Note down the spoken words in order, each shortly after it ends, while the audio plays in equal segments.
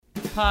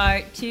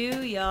Part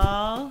 2,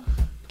 y'all.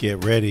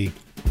 Get ready.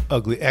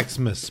 Ugly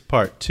Xmas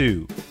Part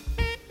 2.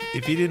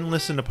 If you didn't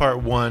listen to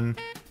Part 1,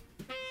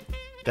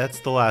 that's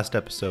the last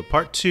episode.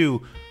 Part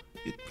 2,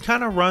 it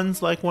kind of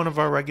runs like one of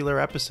our regular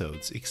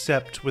episodes,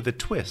 except with a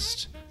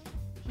twist.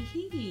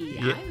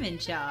 I'm in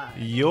charge.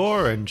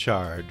 You're in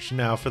charge.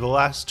 Now, for the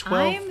last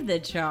 12... I'm the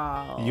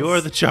Charles.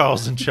 You're the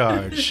Charles in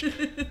charge.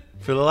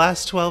 For the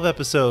last 12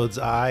 episodes,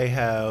 I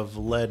have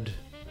led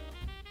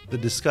the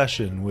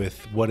discussion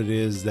with what it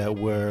is that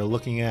we're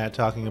looking at,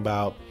 talking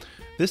about.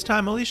 This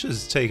time,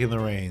 Alicia's taking the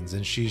reins,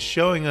 and she's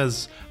showing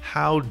us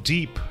how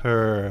deep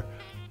her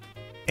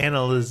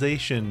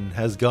analyzation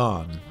has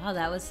gone. Oh,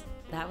 that was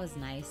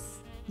nice.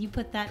 You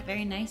put that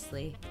very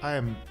nicely. I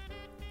am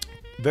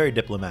very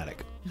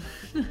diplomatic.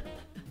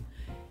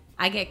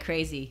 I get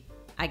crazy,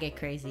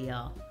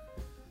 y'all.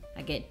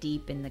 I get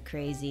deep in the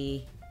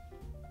crazy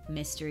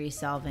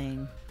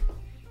mystery-solving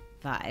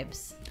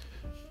vibes.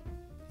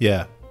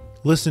 Yeah.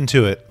 Listen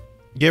to it.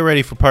 Get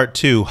ready for Part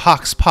 2.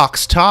 HoX,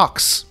 PoX,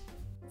 TalX.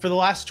 For the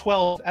last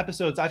 12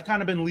 episodes, I've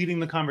kind of been leading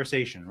the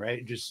conversation,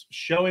 right? Just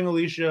showing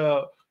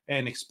Alicia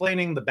and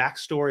explaining the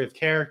backstory of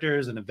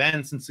characters and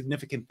events and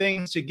significant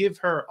things to give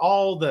her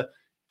all the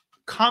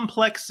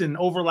complex and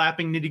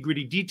overlapping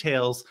nitty-gritty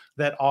details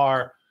that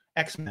are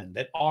X-Men,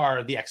 that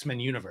are the X-Men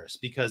universe,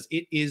 because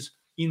it is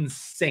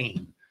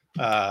insane.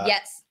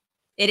 Yes,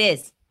 it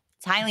is.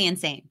 It's highly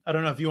insane. I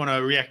don't know if you want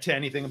to react to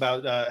anything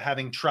about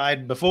having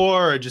tried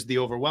before or just the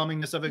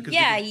overwhelmingness of it.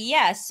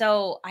 Yeah.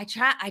 So I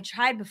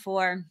tried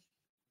before.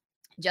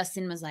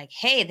 Justin was like,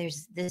 "Hey,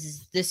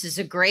 this is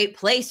a great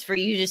place for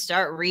you to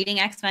start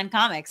reading X-Men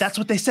comics." That's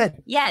what they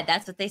said. Yeah,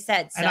 that's what they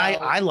said. So, and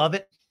I love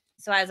it.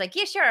 So I was like,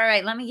 "Yeah, sure, all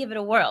right, let me give it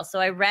a whirl."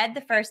 So I read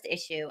the first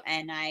issue,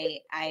 and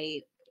I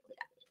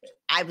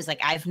was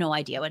like, I have no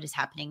idea what is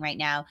happening right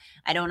now.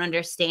 I don't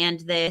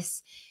understand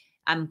this.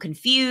 I'm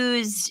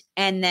confused.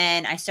 And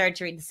then I started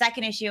to read the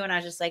second issue, and I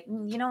was just like,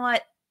 you know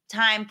what?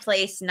 Time,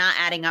 place, not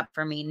adding up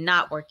for me,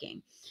 not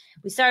working.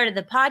 We started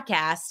the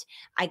podcast.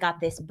 I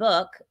got this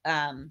book,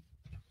 the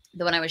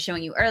one I was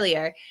showing you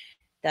earlier,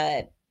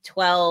 the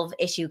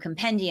 12-issue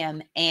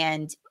compendium,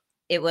 and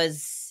it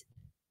was,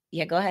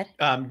 yeah, go ahead.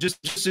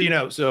 Just so you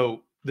know,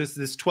 so this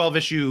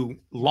 12-issue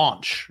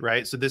launch,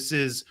 right? So this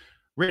is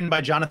written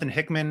by Jonathan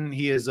Hickman.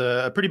 He is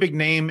a pretty big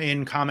name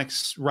in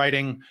comics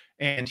writing,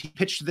 and he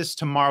pitched this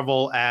to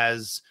Marvel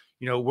as,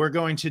 you know, we're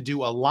going to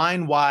do a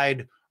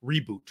line-wide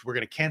reboot. We're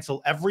going to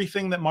cancel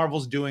everything that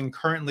Marvel's doing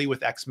currently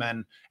with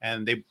X-Men,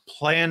 and they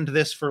planned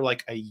this for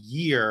like a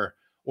year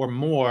or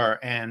more,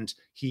 and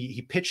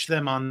he pitched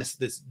them on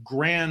this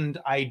grand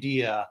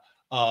idea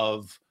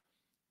of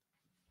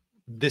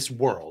this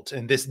world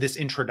and this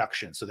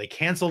introduction. So they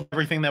canceled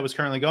everything that was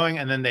currently going,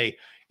 and then they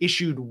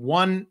issued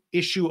one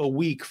issue a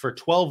week for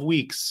 12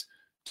 weeks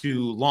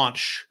to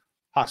launch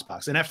HoX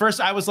PoX. And at first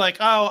I was like,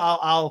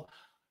 oh,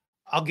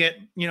 I'll get,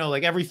 you know,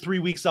 like every 3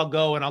 weeks I'll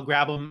go and I'll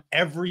grab them.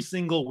 Every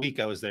single week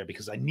I was there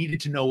because I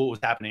needed to know what was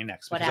happening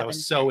next, because I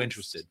was so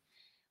interested.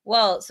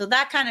 Well, so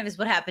that kind of is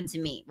what happened to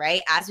me,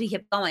 right? As we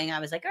kept going, I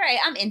was like, all right,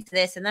 I'm into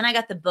this. And then I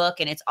got the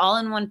book, and it's all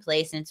in one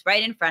place, and it's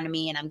right in front of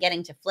me, and I'm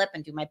getting to flip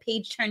and do my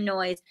page turn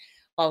noise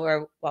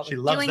while she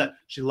loves that.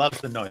 She loves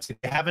the noise. If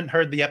you haven't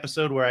heard the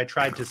episode where I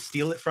tried to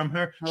steal it from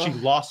her, she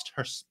lost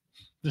her.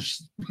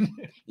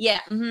 Yeah,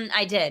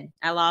 I did.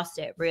 I lost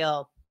it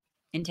real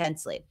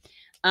intensely.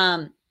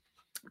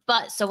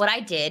 But so what I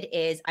did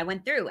is I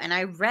went through and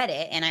I read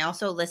it, and I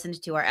also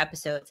listened to our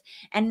episodes.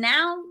 And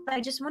now what I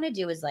just want to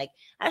do is I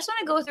just want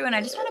to go through and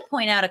I just want to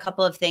point out a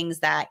couple of things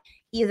that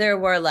either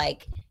were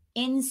like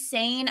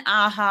insane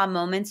aha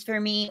moments for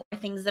me, or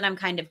things that I'm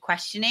kind of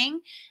questioning,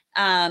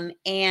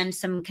 and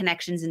some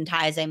connections and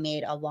ties I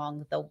made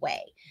along the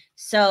way.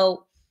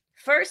 So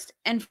first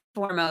and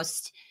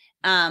foremost,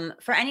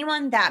 for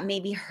anyone that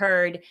maybe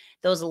heard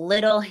those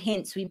little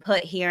hints we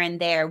put here and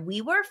there, we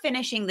were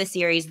finishing the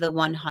series, The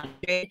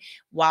 100,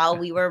 while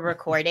we were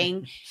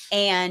recording.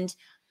 And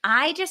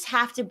I just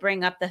have to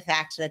bring up the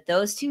fact that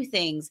those two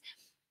things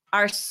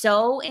are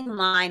so in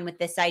line with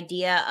this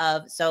idea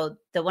of, so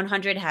The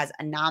 100 has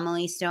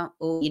anomaly stone.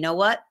 Oh, you know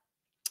what?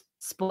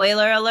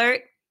 Spoiler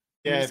alert.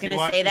 Yeah, I'm just going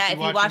to say that if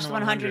you watch the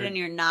 100 and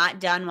you're not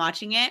done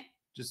watching it,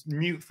 just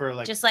mute for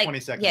like 20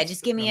 seconds. Yeah,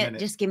 just give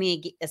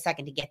me a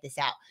second to get this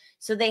out.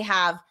 So they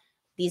have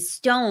these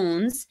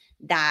stones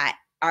that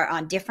are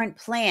on different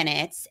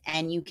planets,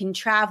 and you can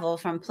travel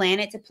from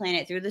planet to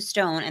planet through the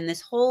stone. And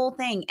this whole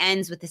thing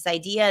ends with this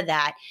idea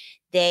that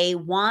they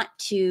want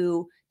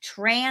to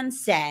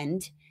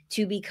transcend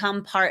to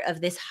become part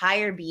of this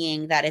higher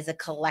being that is a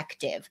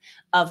collective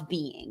of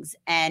beings.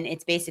 And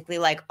it's basically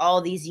like all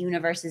these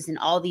universes and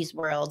all these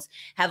worlds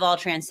have all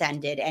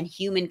transcended, and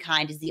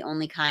humankind is the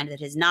only kind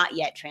that has not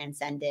yet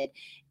transcended.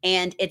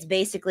 And it's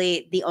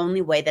basically the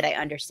only way that I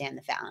understand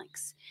the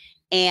phalanx.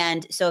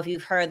 And so if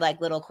you've heard like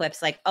little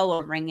quips like, oh,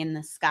 a ring in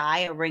the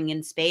sky, a ring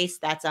in space,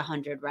 that's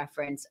 100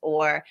 reference,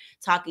 or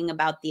talking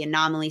about the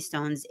anomaly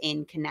stones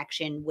in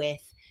connection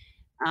with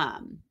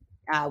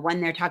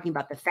when they're talking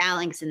about the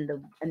phalanx and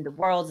the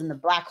worlds and the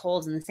black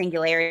holes and the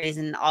singularities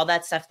and all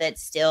that stuff that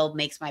still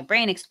makes my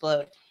brain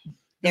explode.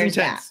 There's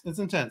intense. It's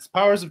intense.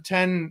 Powers of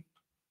 10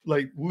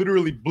 like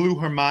literally blew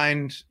her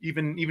mind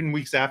even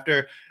weeks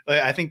after.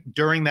 Like, I think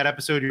during that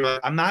episode you're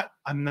like, I'm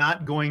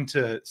not going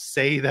to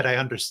say that I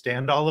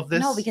understand all of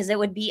this. No, because it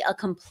would be a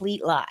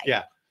complete lie.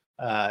 Yeah.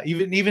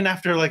 Even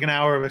after like an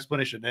hour of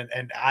explanation.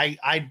 And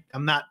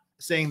I'm not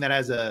saying that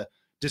as a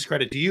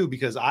discredit to you,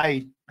 because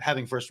I,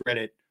 having first read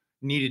it,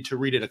 needed to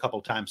read it a couple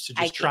of times to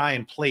just try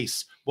and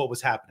place what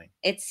was happening.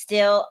 It's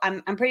still,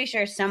 I'm pretty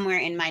sure somewhere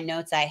in my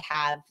notes I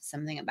have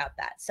something about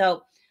that.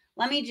 So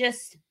let me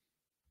just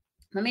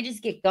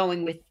get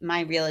going with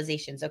my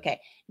realizations. Okay.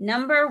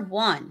 Number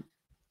one,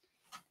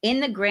 in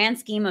the grand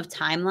scheme of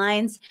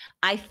timelines,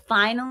 I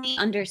finally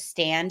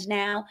understand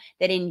now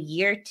that in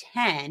year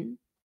 10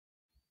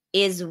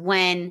 is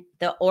when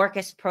the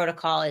Orcus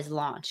protocol is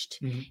launched.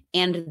 Mm-hmm.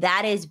 And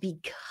that is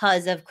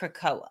because of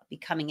Krakoa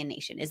becoming a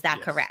nation. Is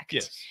that correct?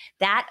 Yes.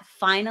 That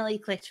finally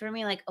clicked for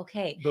me. Like,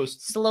 okay,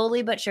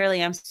 slowly but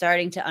surely I'm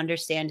starting to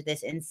understand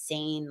this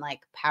insane, like,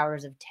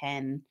 powers of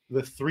 10.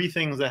 The three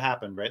things that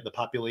happened, right? The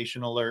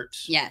population alert,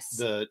 yes,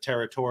 the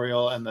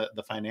territorial, and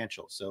the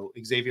financial. So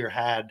Xavier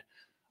had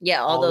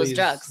all those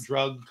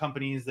drug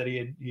companies that he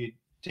had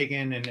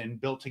taken and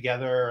built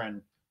together.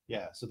 And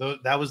yeah, so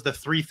that was the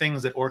three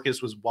things that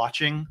Orcus was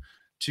watching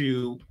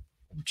to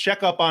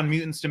check up on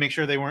mutants to make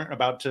sure they weren't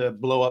about to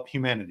blow up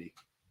humanity,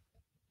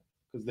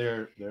 because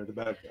they're the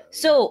bad guys.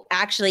 So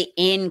actually,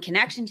 in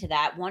connection to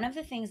that, one of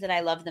the things that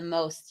I love the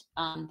most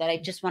that I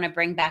just want to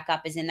bring back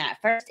up is in that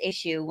first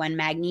issue when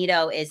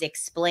Magneto is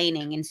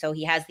explaining, and so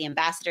he has the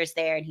ambassadors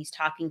there and he's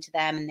talking to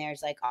them, and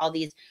there's like all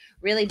these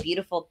really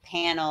beautiful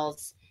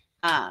panels.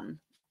 I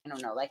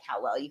don't know like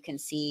how well you can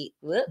see,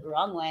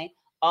 wrong way,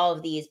 all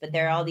of these, but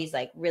there are all these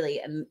like really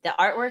the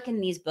artwork in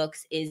these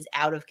books is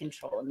out of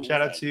control. Amazing.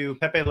 Shout out to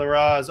Pepe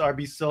Larraz,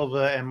 RB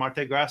Silva, and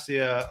Marte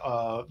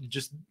Gracia.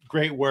 Just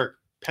great work.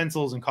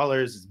 Pencils and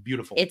colors is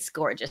beautiful. It's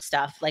gorgeous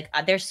stuff. Like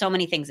there's so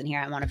many things in here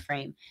I want to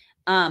frame.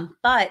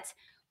 But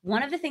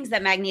one of the things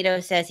that Magneto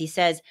says, he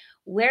says,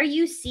 where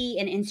you see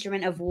an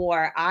instrument of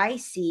war, I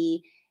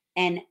see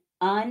an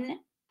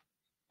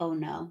oh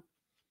no,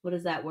 what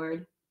is that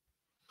word?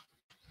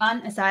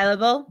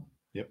 Unassailable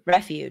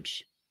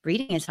refuge.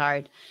 Reading is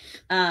hard.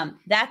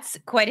 That's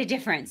quite a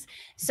difference.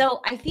 So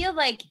I feel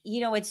like,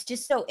 it's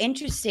just so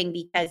interesting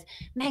because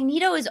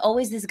Magneto is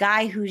always this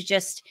guy who's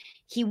just,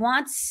 he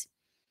wants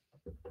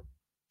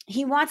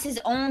his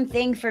own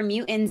thing for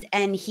mutants,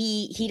 and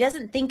he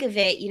doesn't think of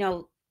it,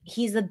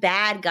 he's the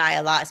bad guy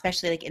a lot,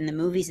 especially like in the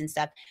movies and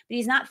stuff, but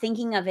he's not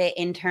thinking of it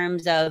in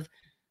terms of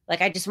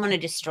like, I just want to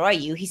destroy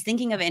you. He's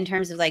thinking of it in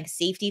terms of like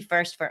safety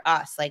first for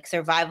us, like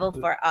survival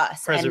for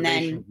us. Preservation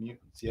and then of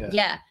mutants, yeah.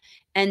 Yeah.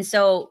 And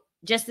so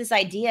just this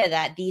idea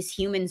that these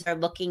humans are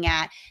looking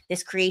at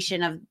this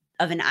creation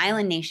of an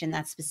island nation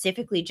that's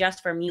specifically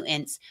just for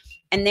mutants,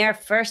 and their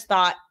first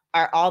thought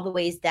are all the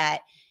ways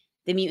that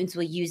the mutants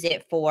will use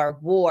it for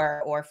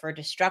war or for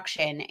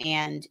destruction,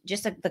 and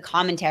just the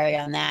commentary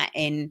on that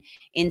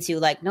into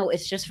like, no,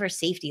 it's just for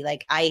safety.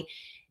 Like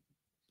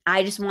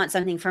I just want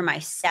something for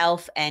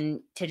myself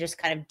and to just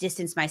kind of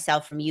distance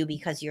myself from you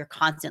because you're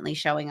constantly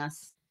showing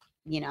us,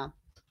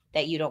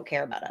 that you don't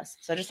care about us.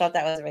 So I just thought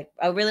that was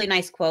a really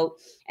nice quote.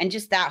 And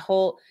just that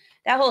whole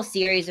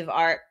series of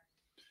art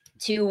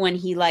too, when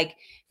he like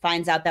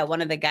finds out that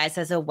one of the guys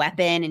has a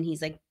weapon and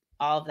he's like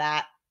all of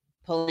that,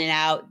 pulling it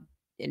out,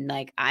 and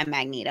like, I'm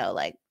Magneto,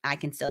 like I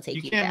can still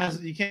take you down.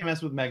 You can't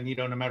mess with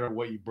Magneto no matter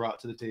what you brought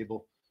to the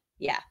table.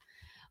 Yeah.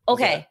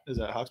 Okay. Is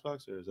that HoX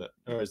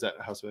or is that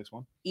House of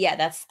X1? Yeah,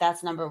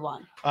 that's number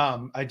one.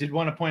 I did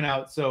want to point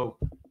out, so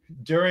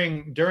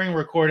during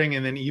recording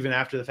and then even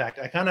after the fact,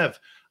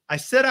 I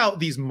set out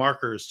these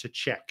markers to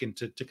check and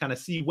to kind of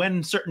see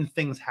when certain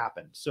things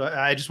happen. So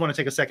I just want to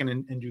take a second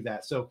and do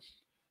that. So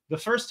the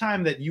first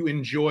time that you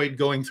enjoyed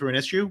going through an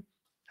issue,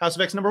 House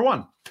of X number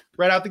 1,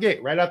 right out the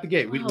gate.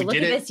 We look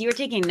did at it. This. You were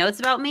taking notes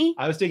about me?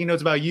 I was taking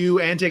notes about you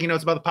and taking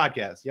notes about the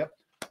podcast. Yep.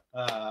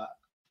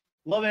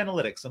 Love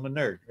analytics. I'm a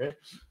nerd, right?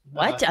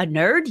 What? A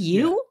nerd?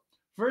 You? Yeah.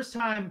 First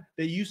time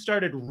that you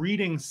started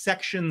reading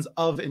sections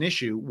of an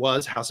issue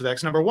was House of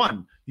X number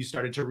 1. You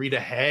started to read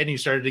ahead and you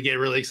started to get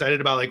really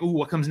excited about like, ooh,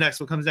 what comes next?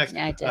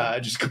 Yeah, I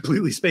did. Just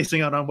completely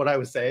spacing out on what I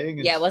was saying.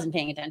 Yeah, I wasn't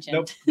paying attention.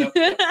 Nope.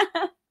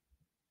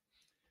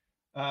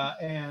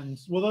 And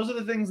well, those are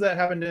the things that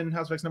happened in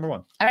House of X number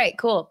 1. All right,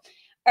 cool.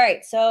 All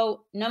right,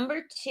 so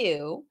number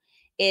 2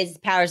 is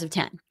Powers of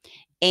 10.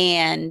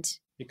 And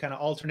it kind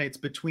of alternates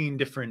between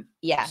different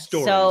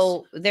stories.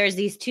 So there's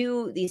these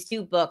two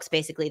books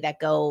basically that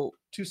go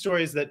 2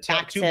 stories that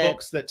tell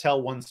books that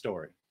tell one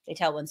story. They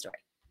tell one story.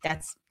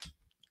 That's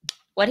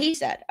what he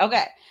said.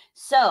 Okay.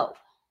 So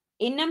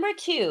in number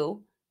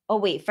 2,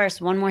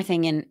 first, one more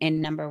thing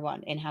in number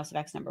 1, in House of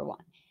X number 1.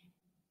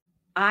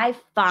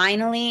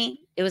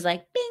 It was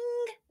like,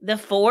 bing, the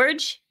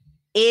Forge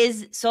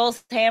is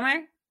Soul's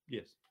hammer.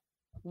 Yes.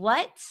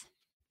 What?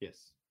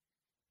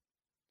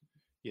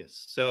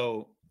 Yes.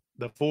 So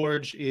the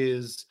Forge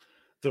is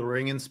the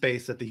ring in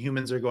space that the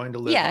humans are going to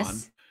live on.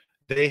 Yes.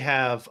 They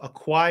have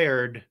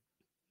acquired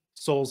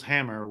Soul's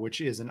hammer,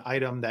 which is an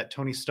item that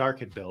Tony Stark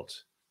had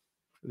built.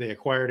 They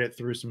acquired it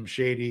through some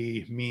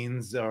shady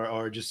means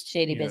or just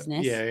Shady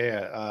business.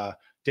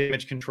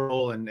 Damage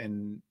control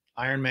and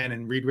Iron Man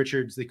and Reed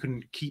Richards, they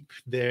couldn't keep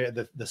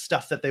the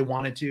stuff that they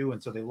wanted to,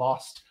 and so they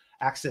lost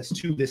access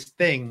to this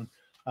thing.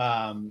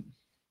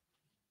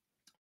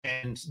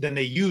 And then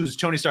they used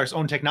Tony Stark's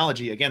own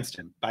technology against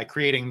him by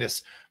creating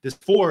this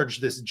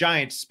forge, this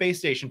giant space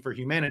station for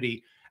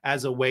humanity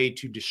as a way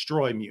to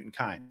destroy mutant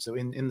kind. So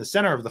in the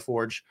center of the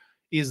forge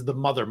is the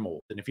mother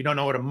mold. And if you don't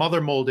know what a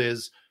mother mold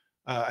is,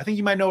 I think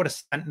you might know what a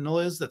sentinel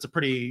is. That's a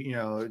pretty,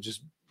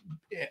 just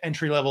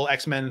entry-level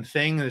X-Men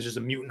thing. It's just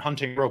a mutant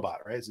hunting robot,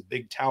 right? It's a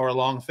big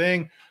tower-long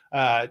thing.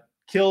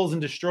 Kills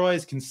and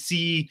destroys, can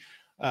see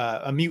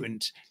a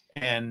mutant.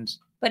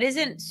 But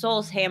isn't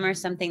Soul's hammer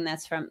something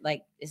that's from,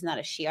 like, is not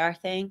a Shi'ar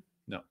thing?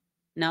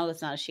 No,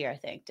 it's not a Shi'ar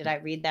thing. Did I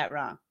read that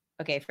wrong?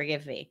 Okay,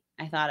 forgive me.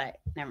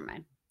 Never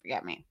mind.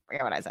 Forget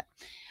what I said.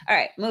 All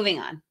right, moving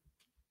on.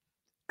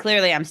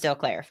 Clearly, I'm still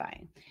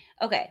clarifying.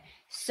 Okay,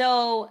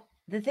 so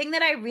the thing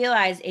that I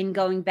realized in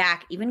going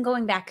back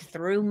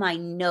through my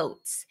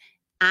notes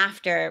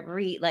after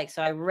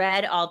so I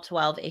read all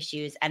 12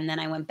 issues and then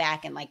I went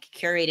back and like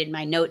curated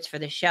my notes for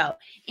the show.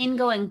 In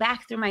going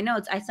back through my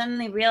notes, I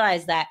suddenly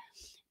realized that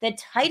the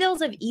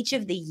titles of each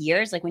of the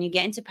years, like when you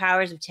get into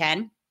Powers of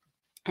 10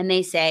 and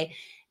they say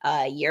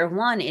year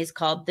 1 is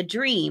called The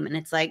Dream. And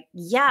it's like,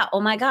 yeah,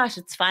 oh my gosh,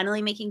 it's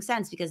finally making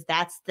sense because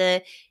that's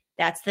the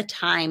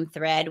time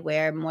thread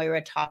where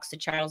Moira talks to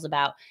Charles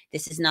about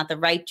this is not the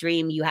right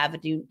dream. You have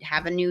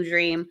a new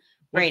dream.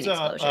 Brain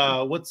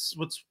explosion.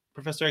 What's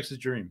Professor X's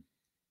dream,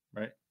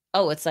 right?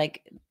 Oh, it's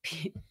like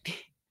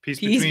peace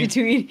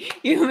between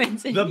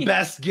humans. And the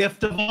best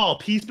gift of all,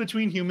 peace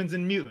between humans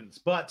and mutants.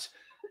 But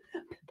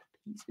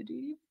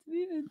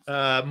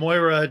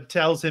Moira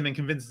tells him and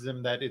convinces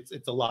him that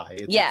it's a lie.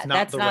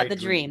 That's not the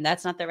dream.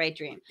 That's not the right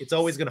dream. It's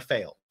always going to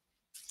fail.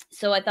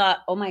 So I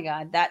thought, oh my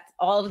God, that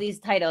all of these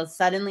titles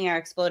suddenly are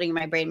exploding in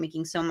my brain,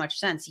 making so much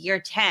sense.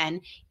 Year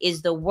 10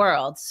 is the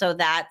world. So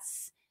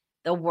that's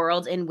the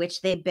world in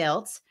which they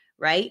built,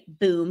 right?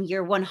 Boom.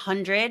 Year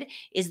 100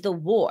 is the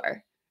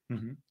war.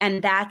 Mm-hmm.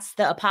 And that's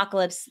the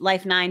Apocalypse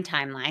Life 9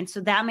 timeline.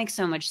 So that makes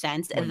so much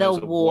sense. When the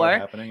war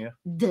happening, yeah.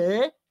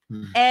 Duh.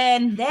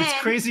 And then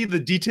it's crazy the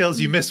details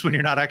you miss when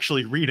you're not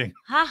actually reading.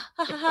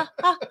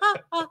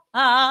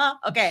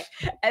 Okay.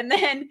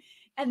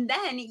 And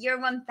then year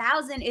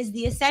 1000 is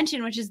the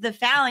Ascension, which is the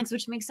Phalanx,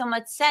 which makes so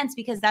much sense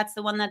because that's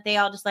the one that they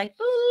all just like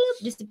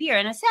boop, disappear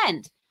and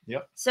ascend.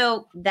 Yep.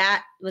 So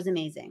that was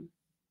amazing.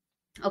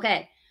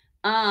 Okay.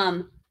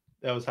 That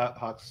was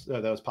HoX.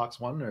 That was PoX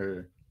 1,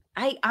 or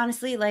I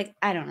honestly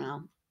I don't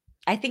know.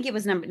 I think it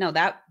was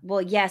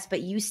yes,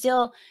 but you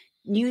still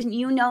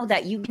you know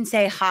that you can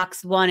say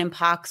HoX 1 and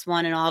PoX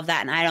 1 and all of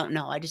that, and I don't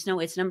know. I just know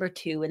it's number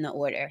 2 in the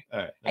order. All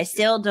right, I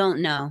still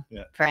don't know,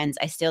 friends.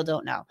 I still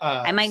don't know.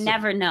 I might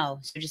never know,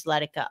 so just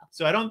let it go.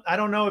 So I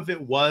don't know if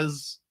it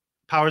was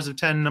Powers of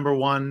 10 number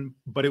 1,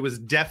 but it was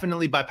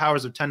definitely by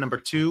Powers of 10 number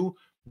 2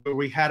 where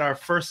we had our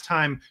first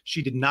time.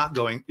 She did not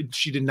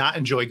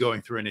enjoy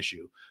going through an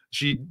issue.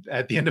 She,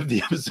 at the end of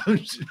the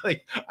episode,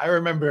 I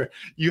remember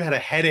you had a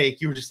headache.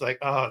 You were just like,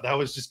 oh, that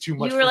was just too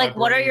much. You were like,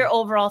 what are your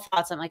overall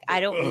thoughts? I'm like, I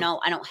don't know.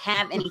 I don't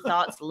have any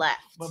thoughts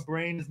left. My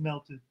brain is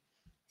melted.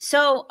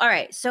 So, all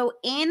right. So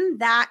in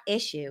that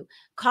issue,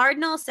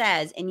 Cardinal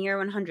says in year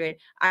 100,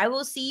 I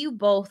will see you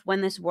both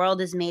when this world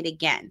is made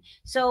again.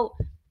 So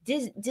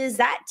does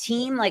that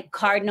team, like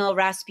Cardinal,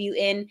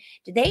 Rasputin,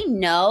 do they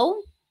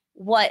know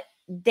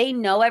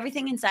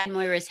everything inside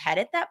Moira's head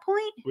at that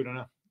point? We don't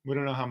know. We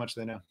don't know how much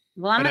they know.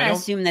 Well, I'm going to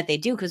assume that they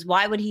do, because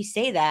why would he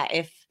say that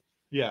if...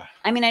 Yeah.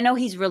 I mean, I know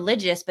he's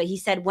religious, but he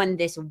said when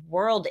this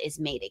world is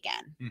made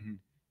again. Mm-hmm.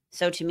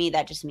 So to me,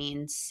 that just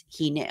means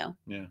he knew.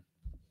 Yeah.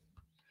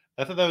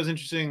 I thought that was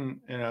interesting,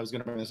 and I was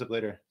going to bring this up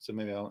later, so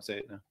maybe I won't say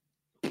it now.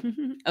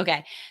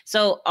 Okay.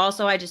 So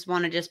also, I just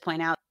want to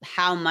point out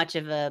how much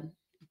of a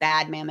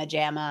bad mamma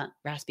jamma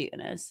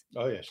Rasputin is.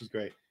 Oh, yeah. She's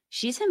great.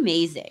 She's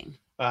amazing.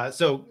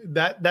 So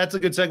that's a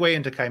good segue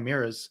into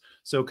chimeras.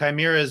 So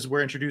chimeras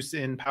were introduced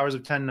in Powers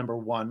of 10 number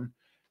 1,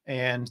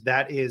 and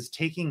that is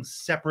taking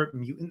separate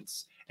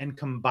mutants and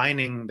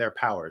combining their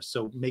powers.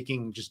 So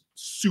making just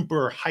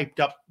super hyped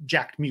up,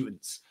 jacked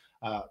mutants.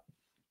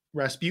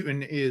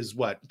 Rasputin is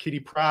what? Kitty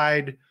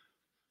Pryde,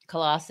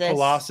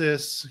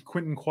 Colossus,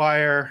 Quentin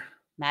Quire.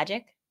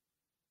 Magic?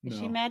 Is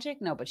she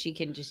magic? No, but she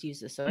can just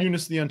use the sword.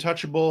 Eunice the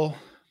Untouchable,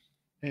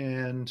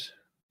 and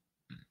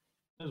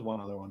there's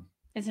one other one.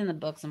 It's in the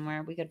book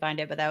somewhere. We could find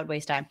it, but that would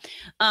waste time.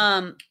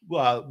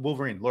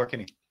 Wolverine, Laura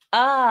Kinney.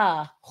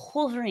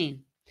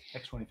 Wolverine.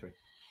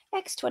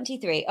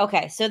 X-23.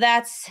 Okay, so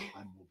that's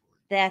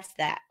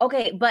that.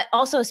 Okay, but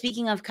also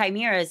speaking of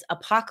chimeras,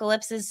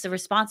 Apocalypse is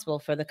responsible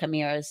for the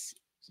chimeras.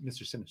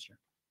 Mr. Sinister.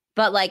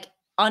 But like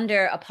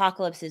under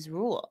Apocalypse's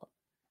rule.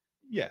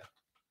 Yeah.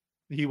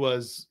 He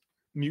was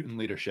mutant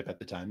leadership at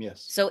the time,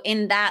 yes. So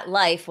in that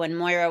life when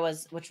Moira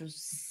was, which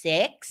was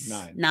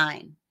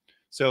 9.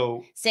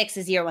 So 6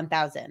 is year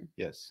 1000.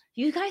 yes.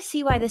 You guys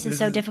see why this is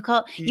so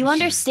difficult? You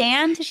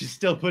understand? She's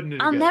still putting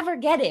it I'll together. never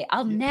get it.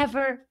 I'll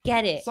never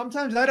get it.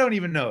 Sometimes I don't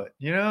even know it,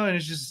 and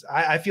it's just,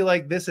 I feel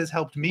like this has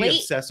helped me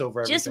obsess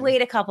over everything. Just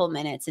wait a couple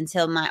minutes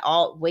until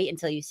wait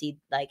until you see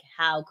like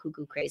how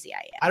cuckoo crazy I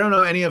am. I don't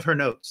know any of her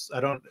notes. I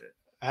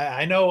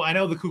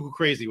know the cuckoo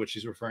crazy, what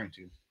she's referring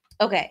to.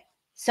 Okay.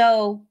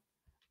 So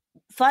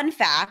fun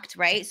fact,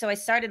 right? So I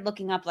started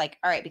looking up like,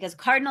 all right, because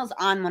Cardinal's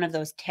on one of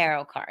those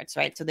tarot cards,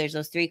 right? So there's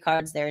those 3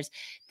 cards. There's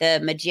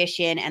the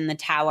Magician and the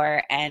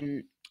Tower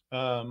and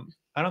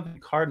I don't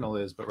think Cardinal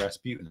is, but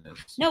Rasputin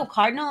is. No,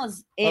 Cardinal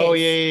is. Oh,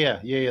 yeah.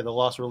 The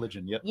lost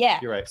religion. Yep. Yeah.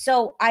 You're right.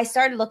 So I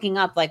started looking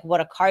up like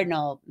what a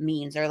cardinal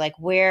means or like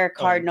where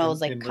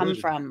cardinals in come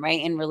religion. From,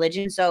 right? In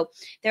religion. So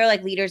they're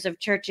like leaders of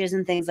churches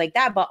and things like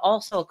that. But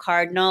also a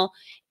cardinal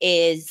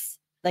is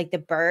like the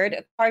bird.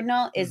 A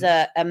cardinal is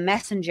a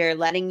messenger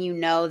letting you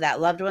know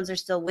that loved ones are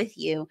still with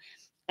you.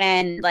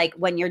 And like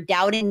when you're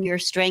doubting your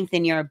strength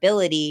and your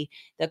ability,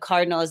 the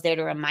cardinal is there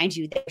to remind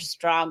you that you're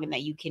strong and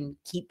that you can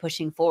keep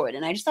pushing forward.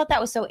 And I just thought that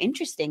was so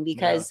interesting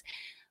because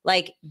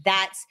like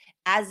that's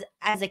as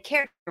a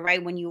character,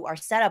 right? When you are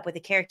set up with a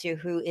character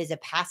who is a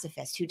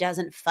pacifist, who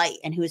doesn't fight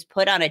and who is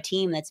put on a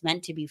team that's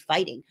meant to be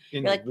fighting.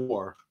 In a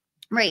war.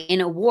 Right. In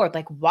a war.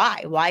 Like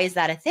why? Why is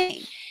that a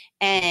thing?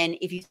 And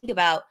if you think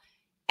about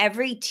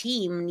every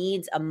team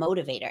needs a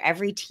motivator.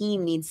 Every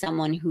team needs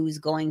someone who's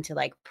going to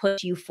like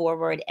push you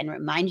forward and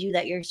remind you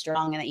that you're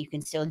strong and that you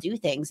can still do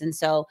things. And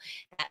so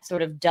that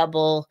sort of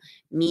double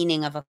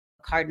meaning of a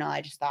cardinal, I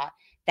just thought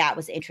that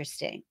was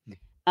interesting.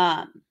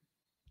 All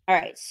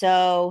right.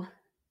 So,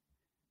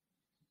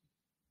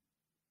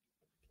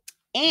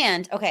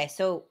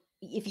 so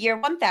if you're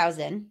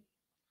 1000,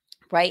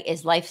 right,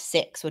 is life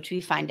 6, which we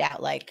find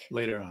out like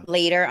later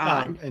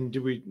on. And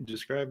do we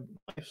describe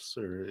lives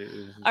or?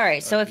 All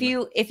right. So if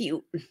you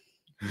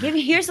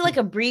here's like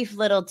a brief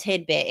little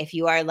tidbit. If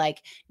you are like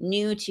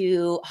new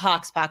to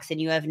HoX and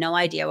you have no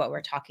idea what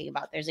we're talking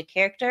about, there's a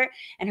character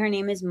and her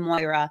name is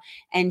Moira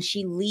and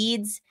she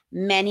leads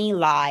many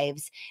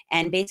lives.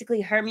 And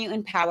basically her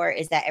mutant power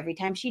is that every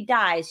time she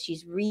dies,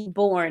 she's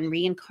reborn,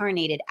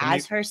 reincarnated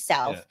as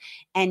herself.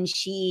 And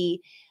she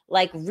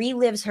like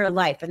relives her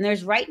life. And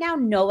there's right now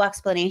no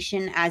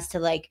explanation as to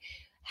like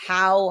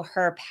how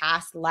her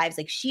past lives,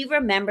 like she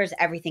remembers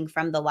everything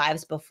from the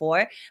lives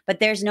before,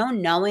 but there's no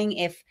knowing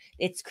if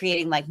it's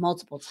creating like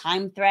multiple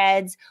time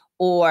threads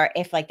or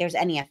if like there's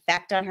any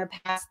effect on her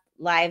past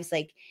lives,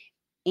 like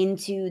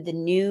into the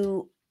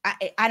new,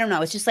 I don't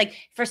know. It's just like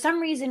for some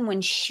reason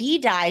when she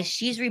dies,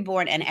 she's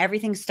reborn and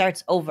everything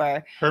starts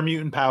over. Her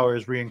mutant power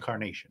is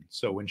reincarnation.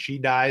 So when she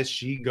dies,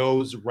 she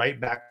goes right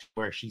back to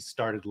where she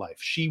started life.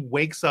 She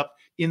wakes up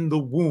in the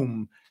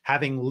womb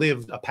having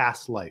lived a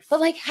past life.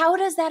 But like, how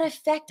does that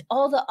affect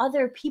all the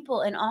other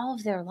people in all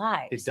of their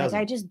lives? It doesn't.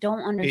 Like, I just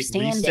don't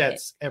understand it. It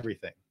resets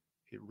everything.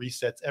 It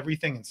resets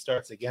everything and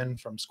starts again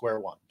from square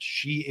one.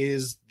 She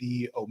is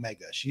the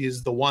Omega. She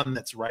is the one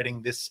that's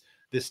writing this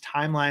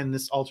timeline,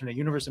 this alternate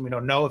universe, and we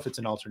don't know if it's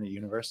an alternate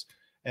universe.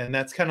 And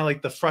that's kind of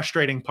like the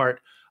frustrating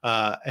part.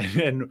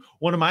 And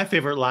one of my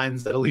favorite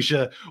lines that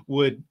Alicia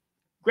would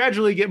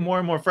gradually get more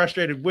and more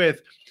frustrated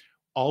with,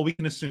 all we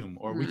can assume,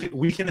 or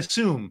we can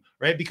assume,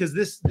 right? Because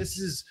this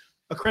is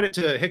a credit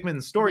to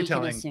Hickman's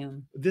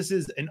storytelling. This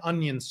is an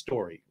onion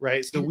story,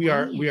 right? So we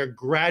are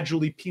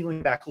gradually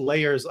peeling back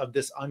layers of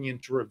this onion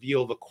to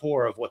reveal the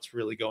core of what's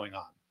really going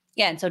on.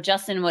 Yeah, and so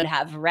Justin would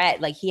have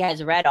read, like he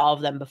has read all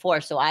of them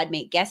before, so I'd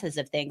make guesses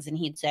of things, and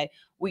he'd say,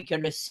 we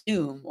can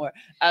assume, or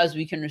as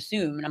we can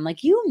assume, and I'm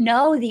like, you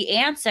know the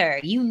answer,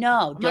 you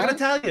know. I'm not gonna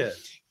tell you.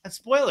 That's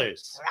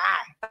spoilers.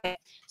 Okay.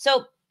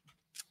 So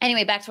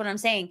anyway, back to what I'm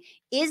saying,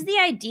 is the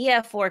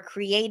idea for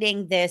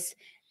creating this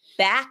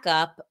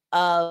backup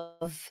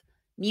of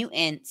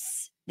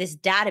mutants, this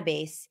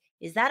database,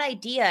 is that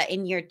idea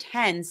in year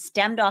 10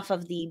 stemmed off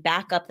of the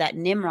backup that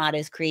Nimrod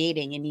is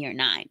creating in year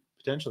 9?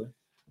 Potentially.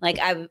 Like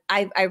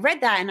I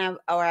read that and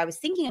I was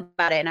thinking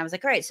about it and I was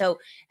like, all right, so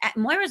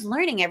Moira's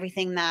learning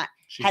everything that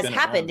has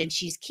happened and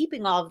she's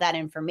keeping all of that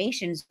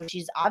information. So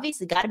she's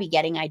obviously got to be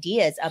getting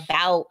ideas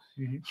about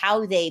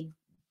how they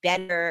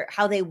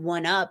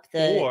one up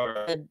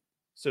the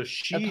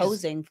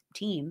opposing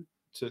team.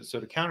 So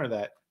to counter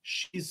that,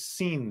 she's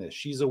seen this.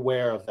 She's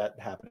aware of that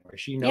happening. Right?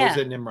 She knows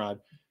that Nimrod.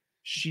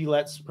 She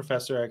lets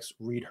Professor X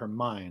read her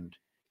mind.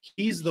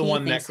 He's the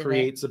one that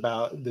creates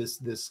about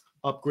this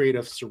upgrade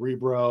of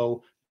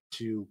Cerebro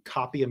to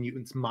copy a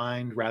mutant's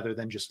mind rather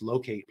than just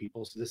locate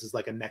people. So this is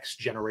like a next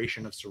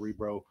generation of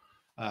Cerebro,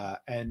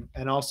 and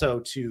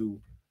also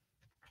to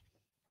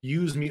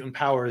use mutant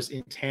powers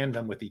in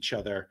tandem with each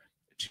other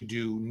to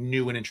do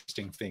new and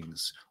interesting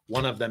things.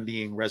 One of them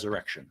being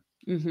resurrection.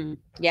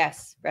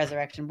 Yes,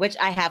 resurrection, which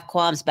I have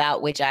qualms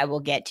about, which I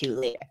will get to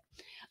later.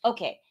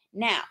 Okay,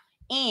 now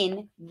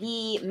in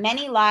the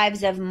Many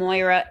Lives of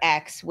Moira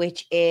X,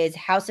 which is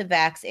House of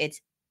X, it's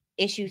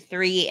issue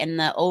 3 in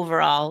the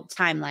overall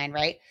timeline,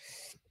 right?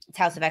 It's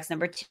House of X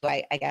number 2,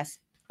 I guess.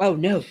 Oh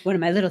no, one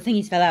of my little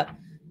thingies fell out. I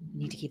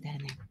need to keep that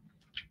in there.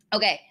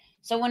 Okay,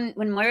 So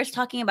when Moira's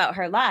talking about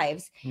her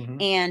lives,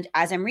 and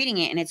as I'm reading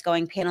it, and it's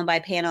going panel by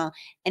panel,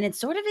 and it's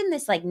sort of in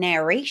this like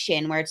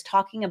narration where it's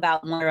talking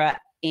about Moira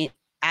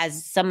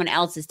as someone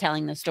else is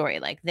telling the story,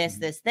 like this.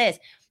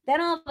 Then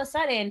all of a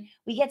sudden,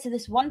 we get to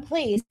this one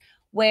place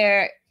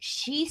where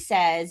she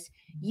says,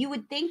 you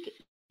would think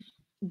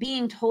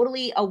being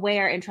totally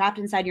aware and trapped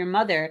inside your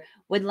mother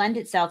would lend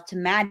itself to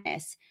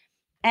madness.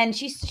 And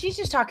she's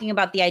just talking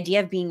about the idea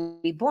of being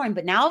reborn,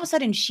 but now all of a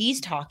sudden she's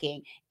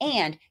talking,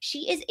 and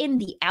she is in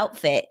the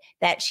outfit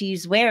that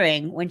she's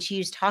wearing when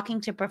she's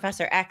talking to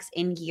Professor X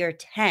in year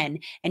 10,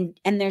 and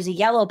there's a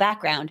yellow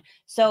background.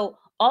 So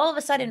all of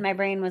a sudden my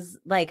brain was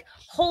like,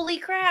 holy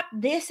crap,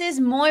 this is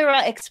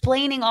Moira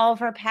explaining all of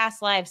her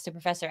past lives to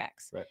Professor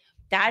X. Right.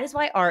 That is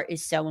why art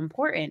is so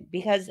important,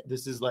 because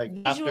this is like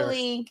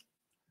visually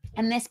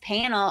and this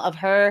panel of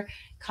her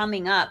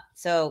coming up.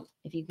 So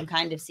if you can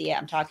kind of see it,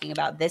 I'm talking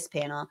about this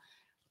panel.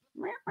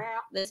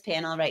 This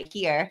panel right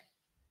here.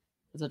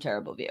 It's a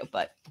terrible view,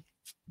 but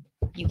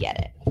you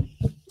get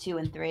it. 2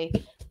 and 3.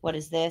 What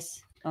is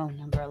this? Oh,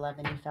 number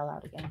 11. You fell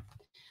out again.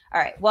 All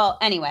right. Well,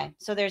 anyway,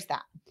 so there's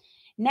that.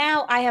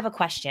 Now I have a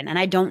question, and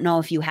I don't know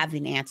if you have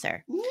the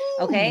answer.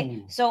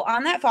 Okay. So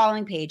on that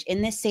following page,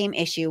 in this same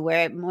issue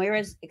where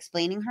Moira's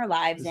explaining her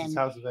lives, this and is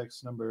House of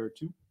X number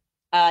 2.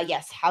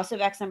 Yes, House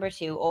of X number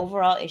 2,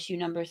 overall issue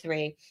number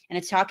 3, and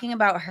it's talking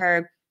about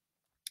her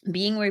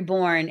being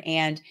reborn,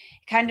 and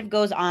it kind of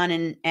goes on,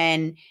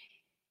 and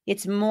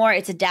it's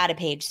a data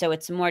page, so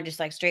it's more just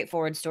like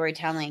straightforward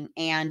storytelling.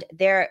 And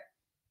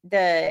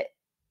the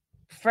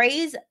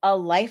phrase "a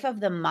life of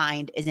the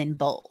mind" is in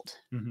bold.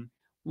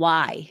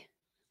 Why?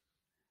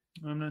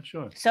 I'm not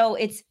sure. So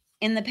it's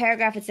in the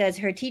paragraph, it says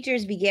her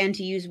teachers began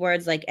to use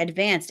words like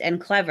advanced and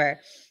clever,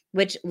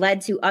 which led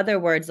to other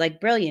words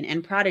like brilliant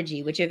and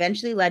prodigy, which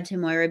eventually led to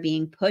Moira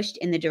being pushed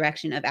in the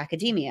direction of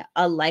academia,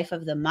 a life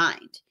of the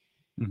mind.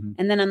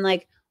 And then I'm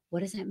like, what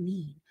does that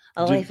mean?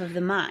 A life of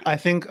the mind? I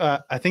think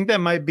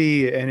that might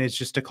be, and it's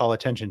just to call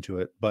attention to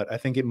it, but I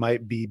think it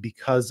might be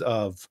because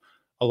of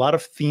a lot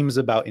of themes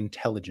about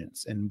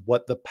intelligence and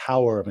what the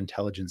power of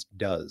intelligence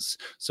does.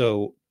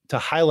 So to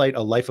highlight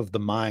a life of the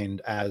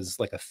mind as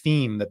like a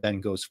theme that then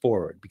goes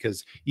forward,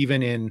 because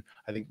even in,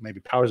 I think maybe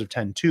Powers of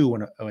 10 too,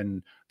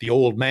 when the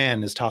old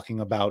man is talking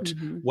about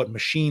what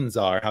machines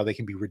are, how they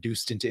can be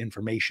reduced into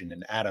information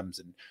and atoms.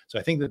 And so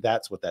I think that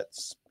that's what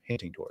that's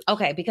hinting towards.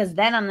 Okay, because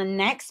then on the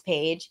next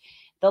page,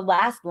 the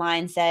last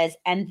line says,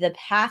 and the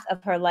path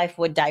of her life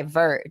would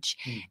diverge.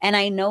 And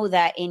I know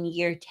that in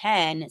year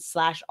 10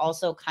 /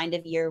 also kind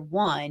of year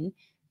 1,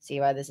 see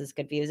why this is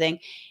confusing,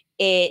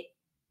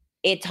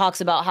 it talks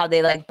about how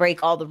they like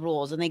break all the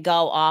rules and they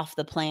go off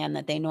the plan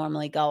that they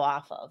normally go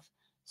off of.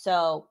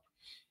 So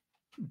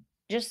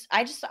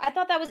I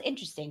thought that was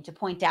interesting to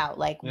point out.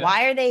 Like,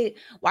 why are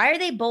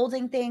they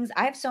bolding things?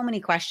 I have so many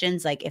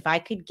questions. Like, if I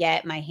could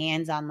get my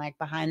hands on like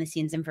behind the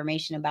scenes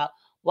information about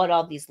what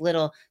all these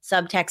little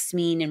subtexts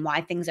mean and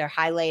why things are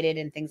highlighted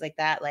and things like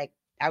that, like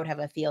I would have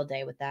a field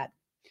day with that.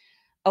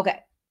 Okay.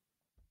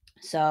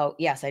 So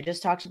yes, I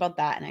just talked about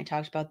that, and I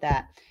talked about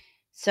that.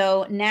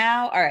 So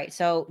now, all right.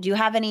 So do you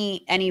have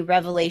any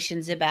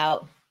revelations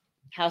about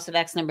House of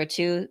X number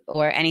 2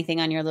 or anything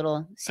on your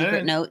little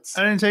secret notes?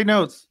 I didn't take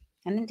notes.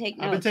 I didn't take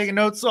notes. I've been taking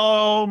notes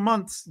all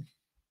months.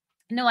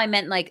 No, I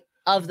meant like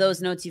of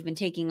those notes you've been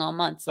taking all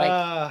months,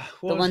 like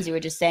the ones you were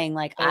just saying,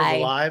 like the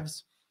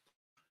lives.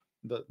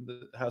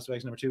 The House of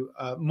X number 2.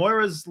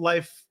 Moira's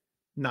life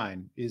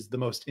 9 is the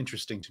most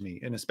interesting to me,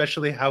 and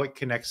especially how it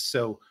connects.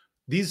 So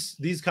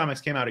these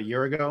comics came out a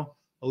year ago.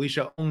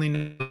 Alicia only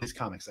knows these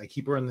comics. I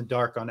keep her in the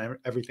dark on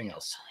everything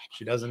else.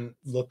 She doesn't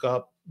look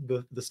up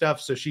the stuff,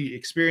 so she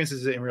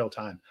experiences it in real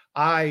time.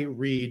 I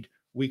read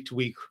week to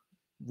week,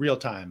 real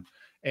time.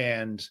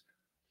 And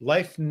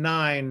Life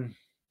 9,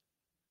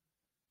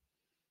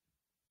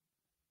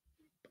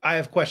 I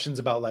have questions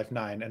about Life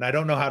 9, and I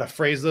don't know how to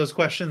phrase those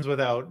questions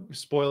without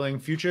spoiling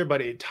future,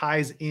 but it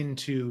ties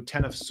into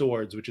 10 of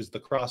Swords, which is the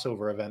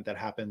crossover event that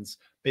happens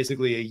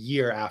basically a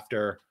year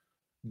after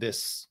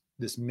this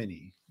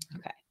mini.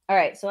 Okay. All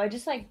right. So I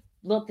just like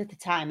looked at the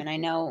time, and I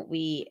know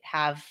we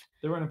have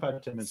they're running 5 to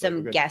 10 minutes.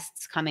 Some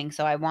guests coming.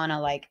 So I want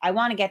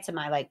to get to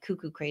my like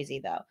cuckoo crazy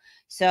though.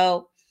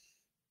 So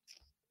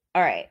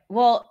all right.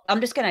 Well,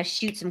 I'm just going to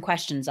shoot some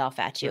questions off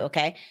at you.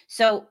 Okay.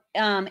 So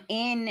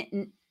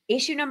in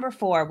issue number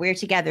 4, we're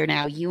together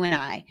now, you and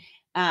I.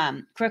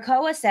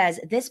 Krakoa says,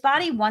 this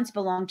body once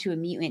belonged to a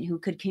mutant who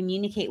could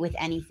communicate with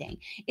anything.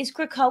 Is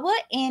Krakoa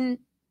in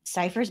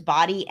Cypher's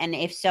body? And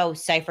if so,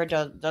 Cypher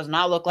does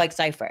not look like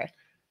Cypher.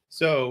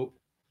 So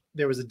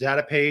there was a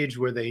data page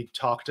where they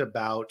talked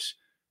about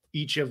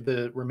each of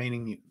the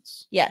remaining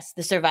mutants. Yes,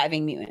 the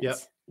surviving mutants. Yep.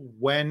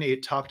 When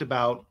it talked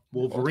about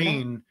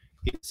Wolverine,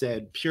 it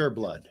said pure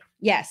blood.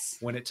 Yes.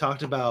 When it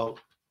talked about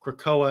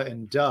Krakoa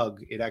and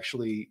Doug, it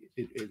actually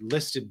it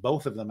listed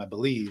both of them, I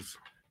believe,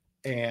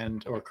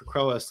 or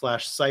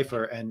Krakoa /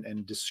 Cypher,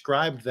 and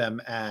described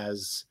them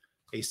as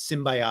a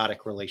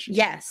symbiotic relationship.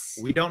 Yes.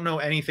 We don't know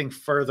anything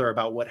further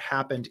about what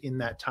happened in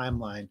that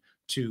timeline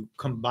to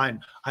combine.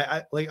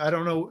 I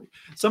don't know.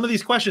 Some of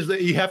these questions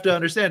that you have to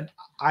understand.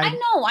 I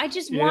know. I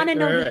just want to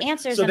know the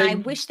answers, so and I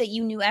wish that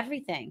you knew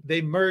everything.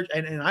 They merge,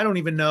 and I don't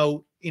even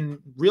know in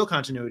real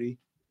continuity,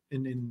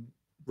 in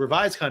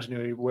revised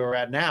continuity, where we're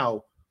at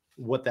now,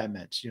 what that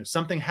meant.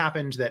 Something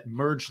happened that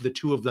merged the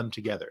two of them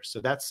together.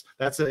 So that's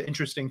an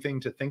interesting thing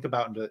to think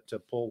about and to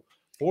pull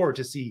forward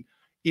to see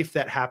if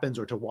that happens,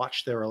 or to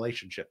watch their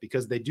relationship,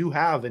 because they do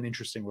have an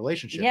interesting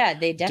relationship. Yeah,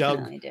 they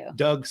definitely do.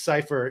 Doug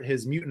Cypher,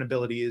 his mutant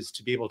ability is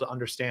to be able to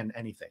understand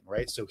anything,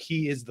 right? So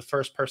he is the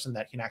first person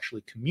that can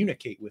actually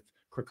communicate with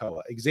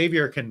Krakoa.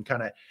 Xavier can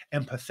kind of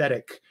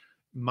empathetic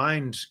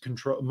mind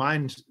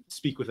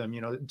speak with him,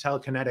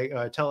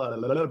 telekinetic,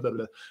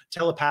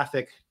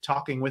 telepathic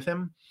talking with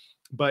him,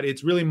 but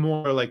it's really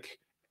more like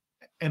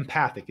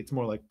empathic. It's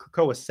more like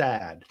Krakoa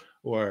sad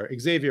or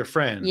Xavier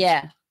friend.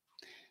 Yeah.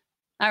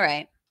 All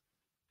right.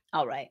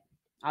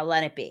 I'll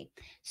let it be.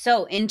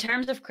 So in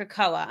terms of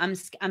Krakoa,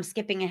 I'm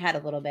skipping ahead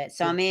a little bit.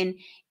 So I'm in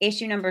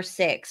issue number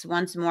 6,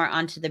 once more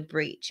onto the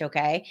breach.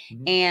 Okay.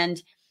 Mm-hmm.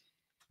 And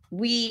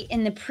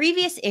in the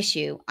previous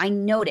issue, I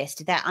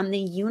noticed that on the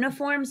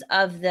uniforms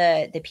of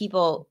the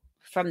people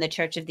from the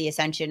Church of the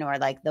Ascension, or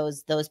like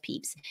those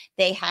peeps,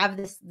 they have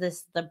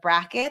the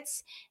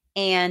brackets,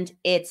 and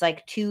it's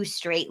like 2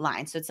 straight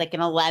lines. So it's like an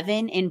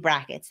 11 in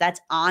brackets.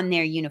 That's on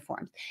their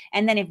uniforms.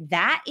 And then if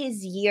that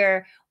is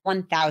year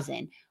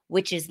 1000,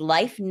 which is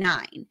life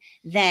 9,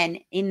 then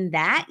in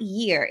that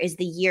year is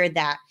the year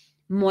that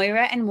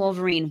Moira and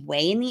Wolverine,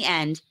 way in the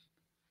end,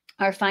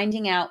 are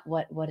finding out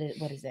what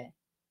is it?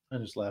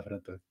 I'm just laughing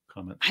at the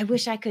comments. I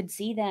wish I could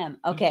see them.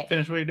 Okay.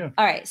 Finish what you're doing.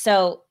 All right.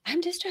 So I'm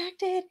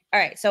distracted. All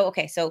right. So,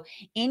 okay. So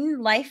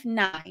in life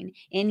 9,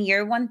 in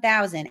year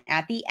 1000,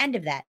 at the end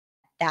of that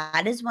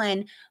is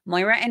when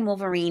Moira and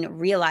Wolverine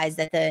realize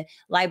that the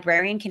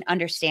librarian can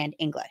understand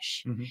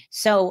English. Mm-hmm.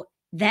 So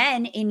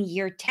then in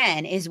year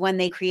 10 is when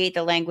they create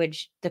the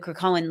language, the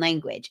Krakoan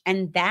language.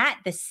 And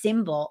the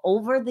symbol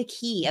over the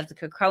key of the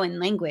Krakoan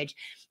language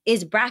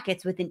is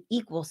brackets with an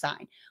equal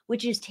sign,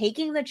 which is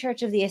taking the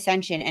Church of the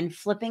Ascension and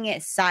flipping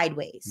it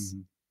sideways.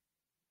 Mm-hmm.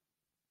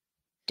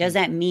 Does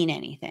that mean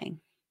anything?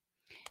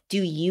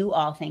 Do you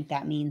all think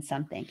that means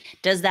something?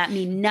 Does that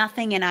mean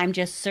nothing? And I'm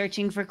just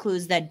searching for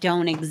clues that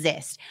don't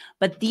exist.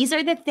 But these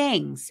are the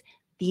things.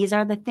 These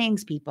are the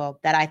things, people,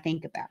 that I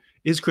think about.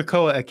 Is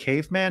Krakoa a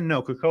caveman?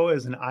 No, Krakoa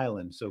is an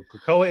island. So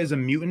Krakoa is a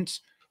mutant,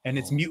 and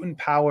its mutant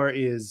power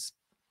is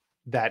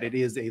that it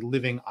is a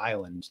living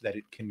island, that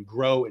it can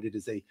grow. It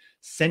is a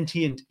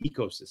sentient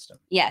ecosystem.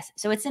 Yes.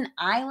 So it's an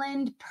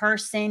island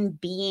person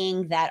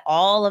being that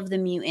all of the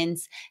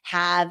mutants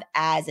have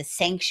as a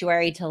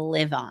sanctuary to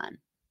live on.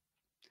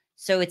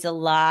 So it's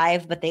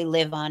alive, but they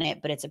live on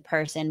it, but it's a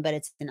person, but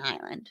it's an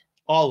island.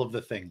 All of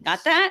the things.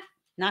 Got that?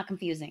 Not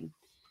confusing.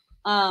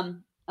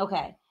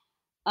 Okay.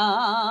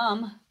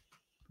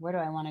 Where do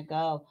I want to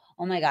go?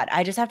 Oh my God.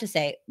 I just have to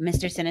say,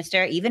 Mr.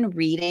 Sinister, even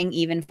reading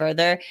even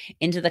further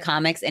into the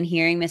comics and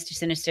hearing Mr.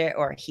 Sinister,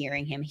 or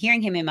hearing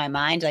him in my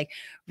mind, like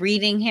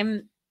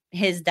reading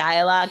his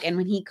dialogue. And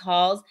when he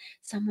calls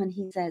someone,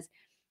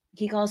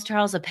 he calls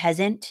Charles a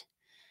peasant,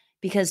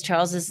 because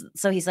Charles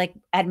he's like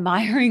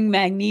admiring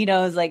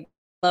Magneto's like,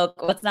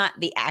 look, what's not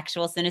the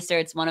actual Sinister,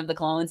 it's one of the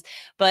clones,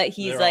 but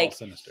They're like,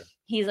 Sinister.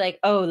 He's like,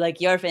 oh, like,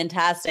 you're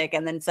fantastic.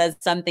 And then says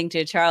something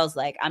to Charles,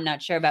 like, I'm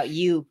not sure about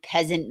you,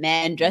 peasant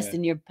man dressed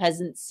in your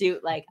peasant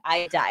suit. Like,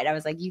 I died. I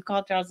was like, you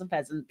call Charles a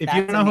peasant. If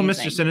you don't know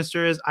amazing. Who Mr.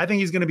 Sinister is, I think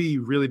he's going to be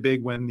really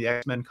big when the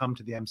X-Men come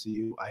to the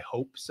MCU. I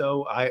hope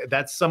so.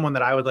 That's someone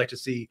that I would like to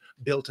see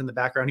built in the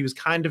background. He was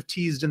kind of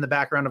teased in the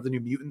background of the New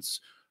Mutants.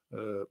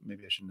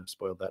 Maybe I shouldn't have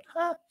spoiled that.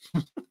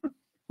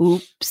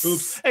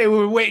 Oops. Hey, we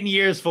were waiting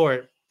years for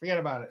it. Forget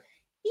about it.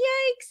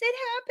 Yikes, it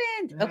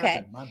happened.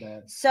 Okay. My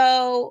bad.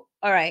 So,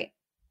 all right.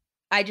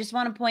 I just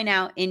want to point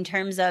out, in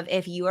terms of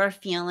if you are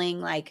feeling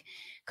like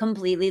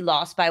completely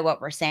lost by what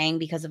we're saying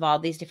because of all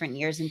these different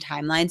years and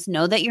timelines,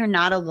 know that you're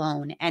not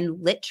alone.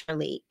 And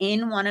literally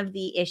in one of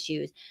the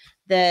issues,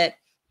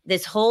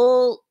 this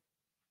whole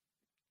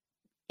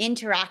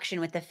interaction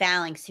with the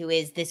Phalanx, who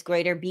is this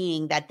greater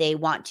being that they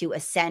want to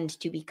ascend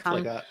to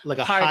become like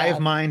a hive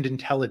mind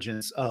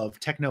intelligence of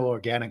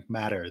techno-organic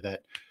matter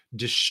that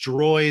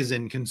destroys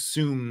and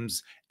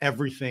consumes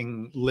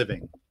everything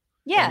living.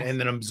 Yeah. And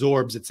then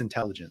absorbs its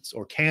intelligence,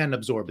 or can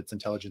absorb its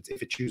intelligence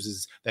if it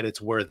chooses that it's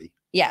worthy.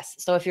 Yes.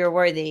 So if you're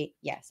worthy,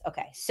 yes.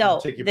 Okay.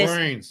 So take your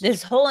brains.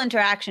 This whole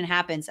interaction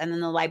happens. And then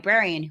the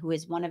librarian, who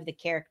is one of the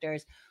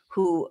characters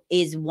who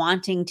is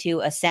wanting to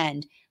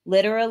ascend,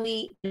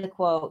 literally in the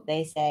quote,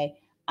 they say,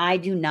 I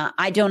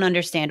don't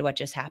understand what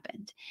just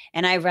happened.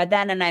 And I read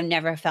that and I've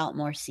never felt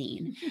more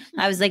seen.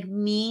 I was like,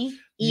 me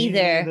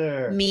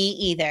either.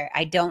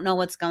 I don't know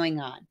what's going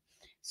on.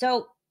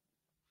 So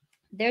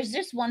there's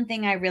just one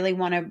thing I really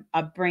want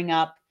to bring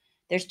up.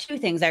 There's 2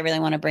 things I really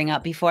want to bring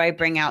up before I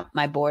bring out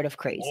my board of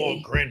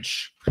crazy. Oh,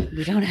 Grinch.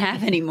 We don't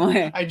have any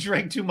more. I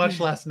drank too much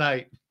last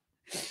night.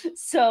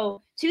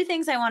 So 2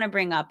 things I want to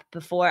bring up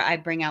before I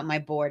bring out my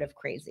board of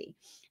crazy.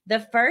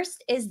 The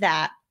first is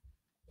that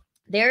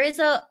there's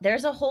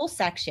a whole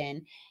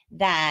section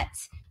that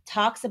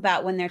talks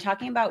about when they're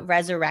talking about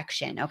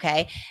resurrection,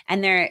 okay?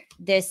 And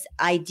this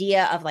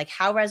idea of like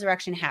how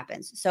resurrection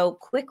happens. So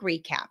quick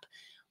recap.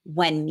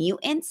 When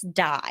mutants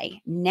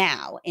die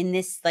now in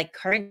this like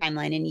current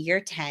timeline in year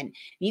 10,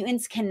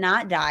 mutants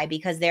cannot die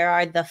because there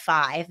are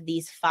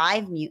these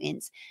five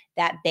mutants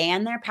that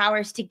band their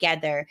powers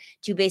together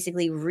to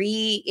basically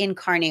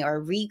reincarnate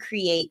or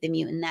recreate the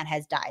mutant that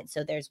has died.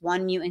 So there's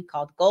one mutant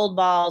called Gold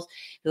Balls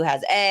who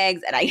has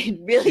eggs, and I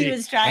really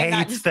was trying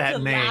not just to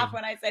laugh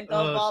when I said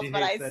Gold Balls,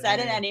 but I said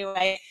it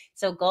anyway.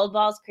 So Gold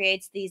Balls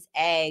creates these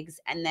eggs,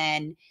 and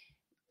then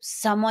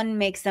someone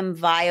makes them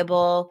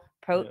viable.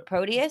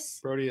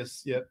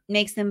 Proteus, yep,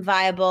 makes them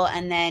viable,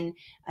 and then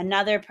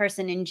another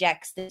person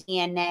injects the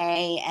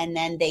DNA, and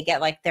then they get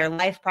like their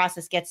life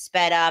process gets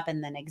sped up,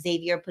 and then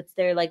Xavier puts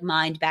their like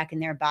mind back in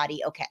their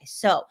body. Okay,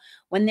 so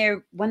when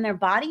their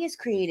body is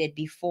created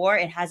before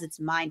it has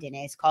its mind in it,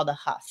 it's called a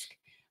husk.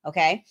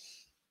 Okay,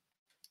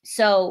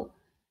 so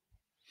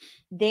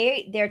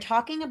they're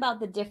talking about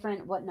the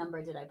different. What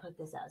number did I put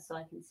this as so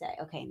I can say?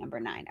 Okay, number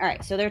 9. All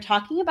right, so they're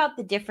talking about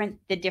the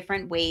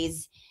different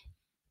ways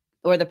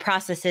or the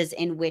processes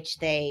in which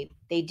they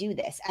do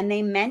this. And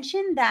they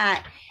mention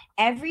that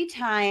every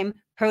time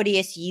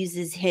Proteus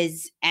uses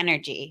his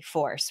energy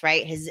force,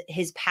 right?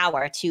 His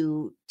power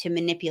to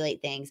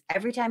manipulate things,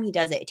 every time he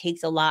does it, it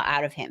takes a lot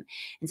out of him.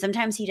 And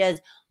sometimes he does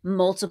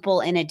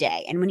multiple in a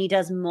day. And when he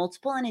does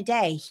multiple in a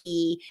day,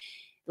 he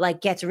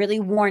like gets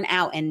really worn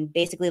out and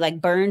basically like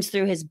burns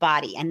through his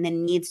body and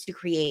then needs to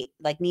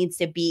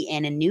be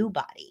in a new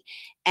body.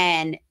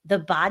 And the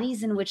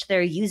bodies in which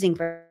they're using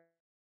for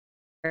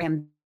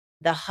him,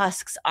 the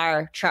husks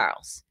are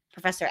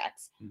Professor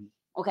X. Mm-hmm.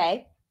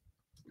 Okay.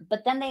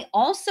 But then they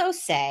also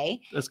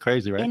say that's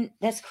crazy, right?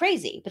 That's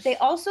crazy. But they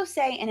also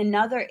say in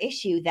another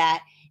issue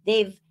that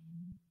they've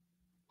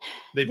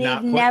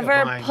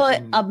never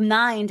put a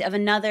mind of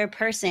another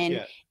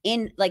person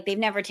in, like they've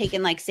never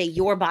taken like say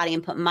your body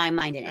and put my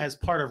mind in it as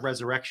part of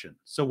resurrection.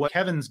 So what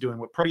Kevin's doing,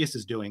 what Proteus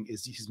is doing,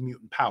 is his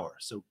mutant power.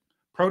 So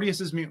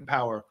Proteus's mutant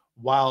power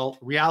while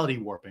reality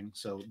warping.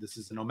 So this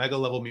is an Omega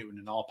level mutant,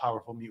 an all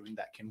powerful mutant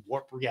that can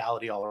warp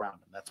reality all around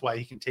him. That's why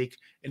he can take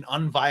an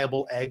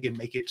unviable egg and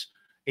make it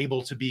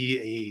able to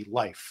be a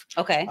life.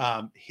 Okay.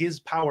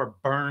 His power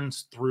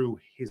burns through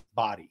his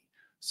body.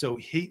 So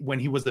when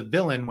he was a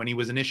villain, when he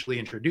was initially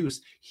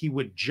introduced, he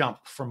would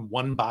jump from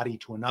one body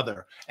to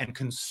another and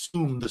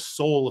consume the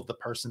soul of the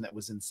person that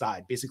was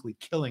inside, basically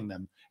killing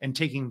them and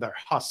taking their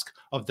husk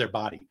of their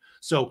body.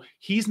 So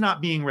he's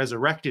not being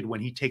resurrected when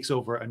he takes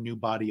over a new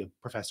body of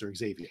Professor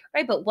Xavier.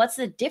 Right, but what's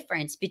the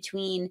difference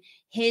between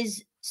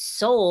his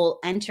soul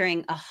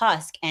entering a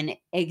husk and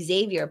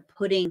Xavier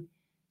putting...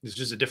 It's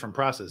just a different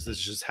process. This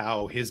is just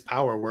how his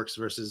power works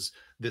versus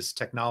this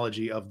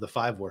technology of the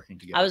 5 working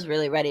together. I was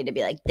really ready to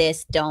be like,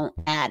 this don't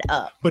add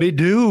up. But it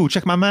do.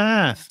 Check my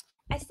math.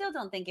 I still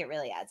don't think it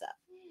really adds up.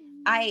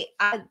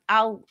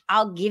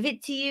 I'll give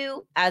it to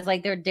you as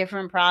like they're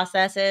different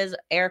processes,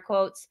 air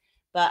quotes,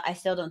 but I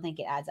still don't think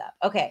it adds up.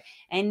 Okay.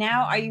 And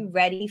now are you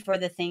ready for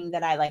the thing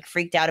that I like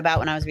freaked out about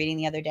when I was reading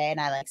the other day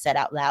and I like said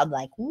out loud,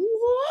 like,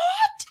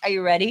 what? Are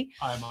you ready?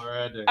 I'm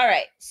already. All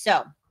right.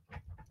 So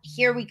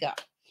here we go.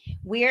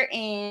 We're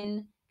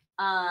in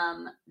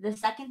the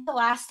second to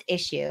last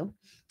issue,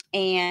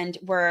 and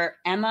where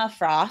Emma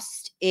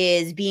Frost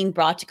is being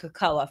brought to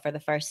Krakoa for the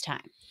first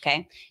time.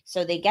 Okay,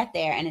 so they get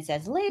there, and it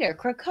says later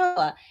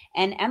Krakoa,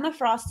 and Emma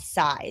Frost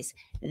sighs.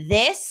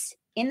 This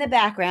in the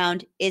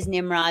background is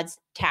Nimrod's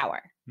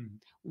tower. Mm-hmm.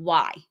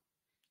 Why?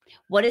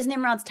 What is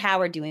Nimrod's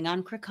tower doing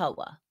on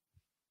Krakoa?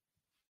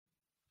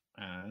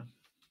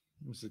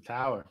 It's the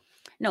tower.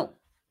 No.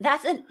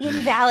 That's an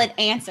invalid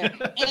answer.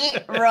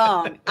 Ain't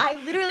wrong. I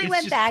literally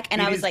went back and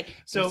I was like,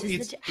 so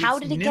how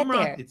did it get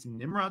there? It's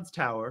Nimrod's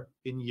tower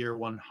in year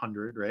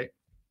 100, right?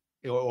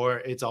 Or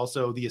it's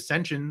also the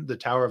Ascension, the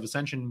Tower of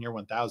Ascension in year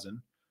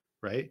 1000,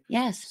 right?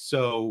 Yes.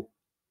 So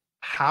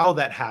how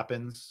that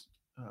happens,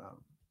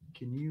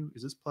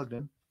 is this plugged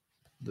in?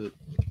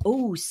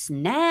 Oh,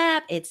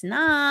 snap. It's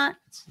not.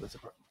 That's a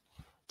problem.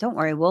 Don't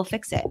worry, we'll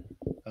fix it.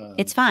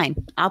 It's fine.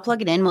 I'll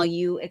plug it in while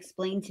you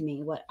explain to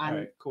me what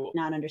I'm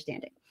not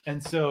understanding.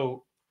 And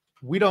so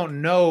we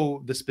don't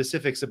know the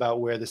specifics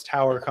about where this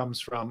tower comes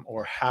from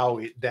or how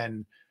it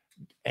then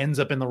ends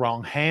up in the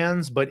wrong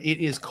hands, but it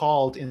is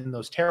called in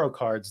those tarot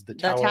cards the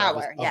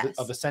Tower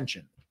of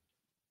Ascension.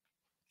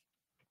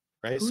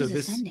 Right? Who's so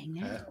ascending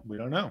now? We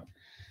don't know.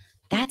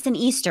 That's an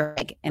Easter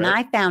egg, and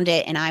right? I found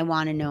it, and I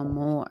want to know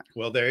more.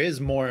 Well, there is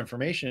more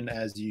information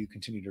as you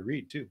continue to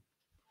read, too.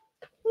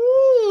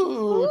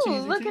 Ooh,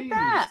 look at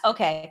that.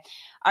 Okay.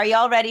 Are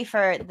y'all ready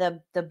for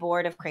the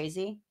board of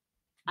crazy?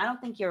 I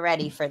don't think you're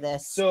ready for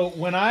this. So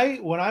when I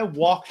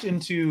walked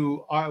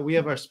into we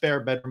have our spare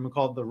bedroom, we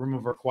call it the room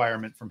of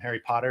requirement from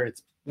Harry Potter.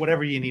 It's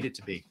whatever you need it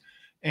to be.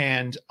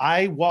 And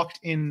I walked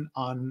in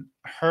on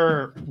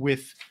her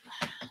with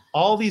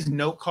all these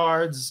note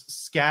cards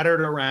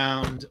scattered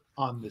around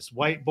on this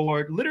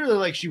whiteboard, literally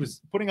like she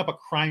was putting up a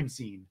crime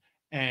scene.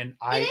 And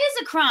it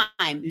is a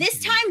crime.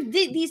 This time,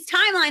 these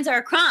timelines are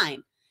a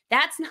crime.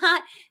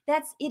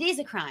 It is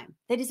a crime.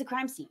 That is a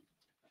crime scene.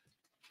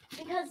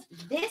 Because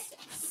this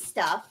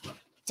stuff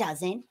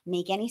doesn't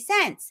make any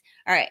sense.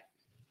 All right.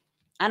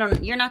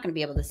 You're not going to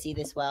be able to see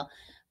this well,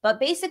 but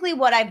basically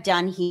what I've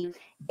done here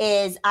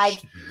is I've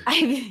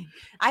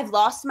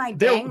lost my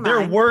dang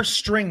There mind. were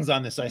strings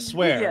on this, I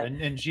swear, Yeah.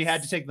 and she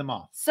had to take them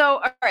off. So,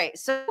 all right.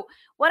 So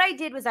what I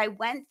did was I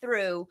went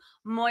through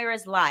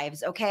Moira's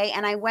lives, okay?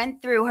 And I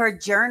went through her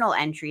journal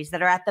entries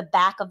that are at the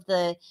back of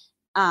the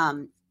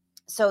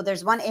so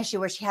there's one issue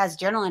where she has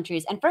journal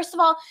entries. And first of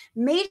all,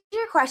 major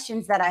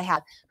questions that I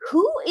have.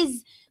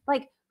 Whose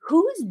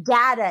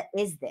data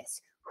is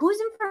this? Whose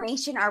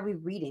information are we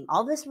reading?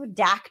 All this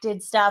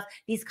redacted stuff,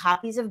 these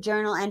copies of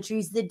journal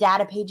entries, the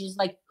data pages,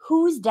 like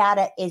whose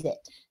data is it?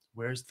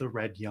 Where's the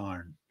red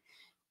yarn?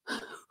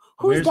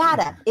 Whose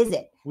data is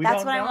it?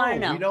 That's what I want to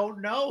know. We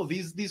don't know.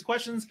 These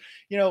questions,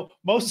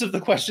 most of the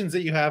questions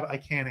that you have, I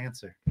can't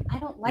answer. I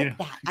don't like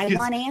that. I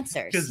want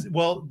answers. Because,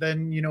 well,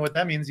 then you know what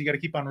that means. You got to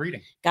keep on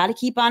reading. Got to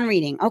keep on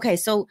reading. Okay,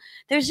 so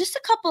there's just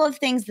a couple of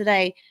things that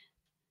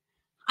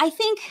I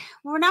think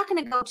we're not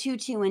going to go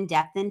too in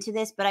depth into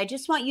this, but I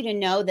just want you to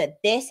know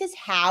that this is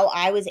how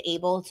I was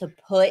able to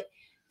put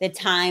the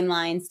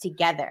timelines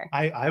together.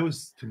 I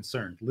was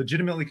concerned,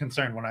 legitimately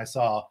concerned when I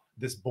saw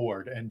this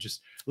board and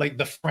just like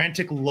the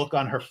frantic look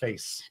on her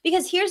face.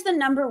 Because here's the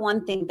number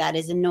one thing that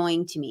is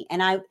annoying to me.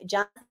 And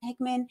Jonathan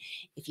Hickman,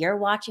 if you're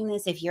watching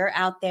this, if you're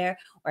out there,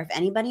 or if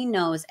anybody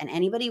knows and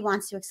anybody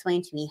wants to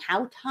explain to me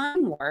how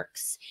time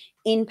works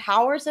in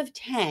powers of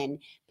 10,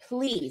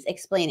 please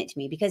explain it to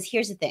me. Because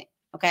here's the thing,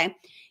 okay?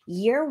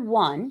 Year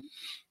 1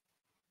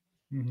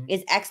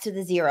 is x to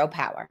the 0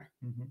 power.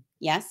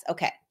 Yes?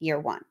 Okay, year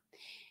 1.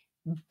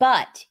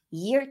 But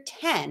year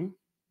 10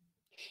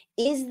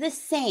 is the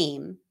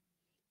same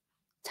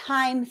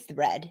time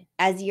thread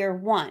as year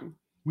 1.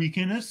 We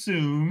can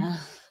assume.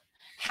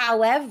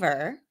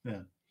 However,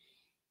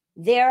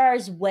 there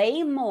is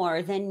way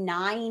more than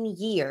 9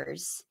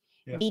 years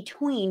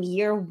between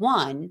year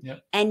 1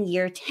 and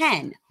year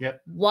 10.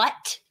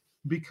 What?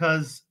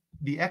 Because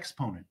the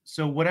exponent.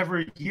 So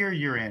whatever year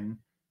you're in,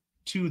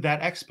 to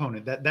that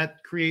exponent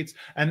that creates,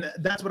 and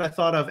that's what I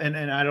thought of, and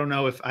I don't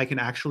know if I can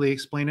actually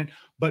explain it,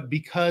 but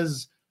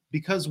because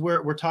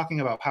we're talking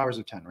about powers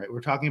of 10, right?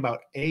 We're talking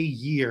about a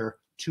year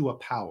to a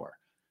power.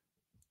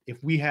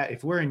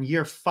 If we're in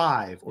year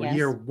 5 or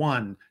year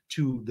 1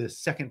 to the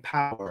second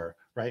power,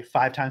 right?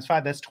 5 times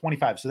 5, that's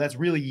 25. So that's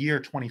really year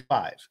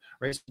 25,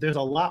 right? So there's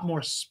a lot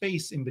more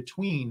space in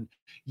between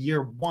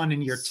year 1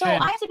 and year 10. So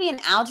I have to be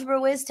an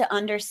algebra whiz to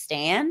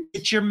understand.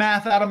 Get your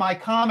math out of my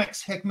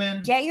comics,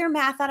 Hickman. Get your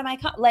math out of my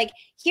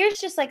here's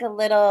just like a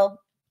little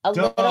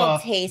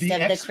taste of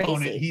the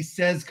crazy. He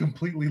says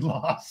completely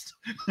lost.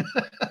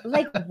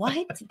 Like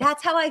what?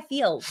 That's how I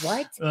feel.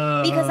 What?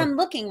 Because I'm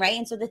looking, right?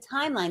 And so the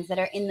timelines that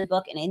are in the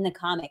book and in the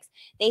comics,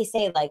 they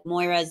say like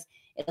Moira's,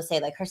 it'll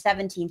say like her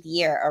 17th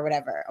year or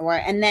whatever.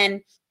 And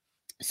then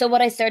so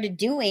what I started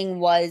doing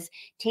was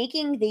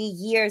taking the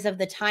years of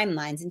the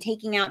timelines and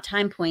taking out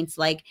time points,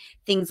 like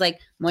things like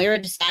Moira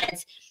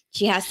decides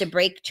she has to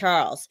break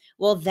Charles.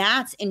 Well,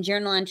 that's in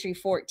journal entry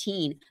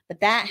 14, but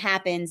that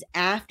happens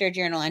after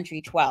journal entry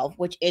 12,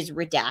 which is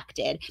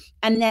redacted.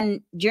 And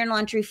then journal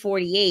entry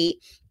 48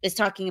 is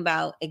talking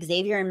about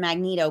Xavier and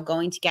Magneto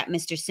going to get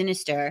Mr.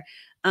 Sinister.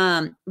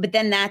 But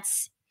then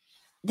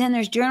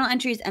there's journal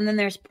entries, and then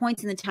there's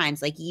points in the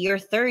times, like year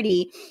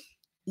 30.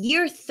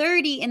 Year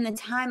 30 in the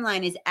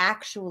timeline is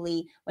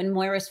actually when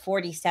Moira's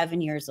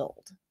 47 years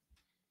old.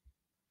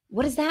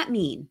 What does that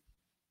mean?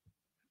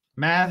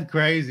 Math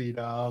crazy,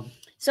 dog.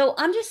 So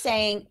I'm just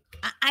saying,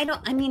 I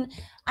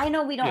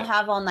know we don't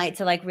have all night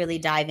to like really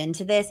dive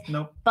into this.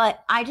 Nope.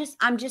 But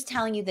I'm just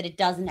telling you that it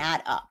doesn't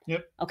add up.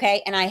 Yep.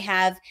 Okay. And I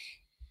have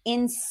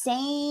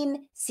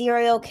insane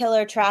serial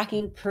killer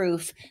tracking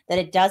proof that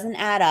it doesn't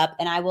add up.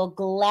 And I will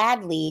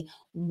gladly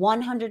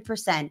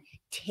 100%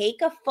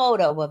 take a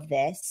photo of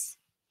this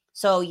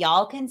so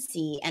y'all can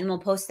see, and we'll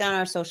post it on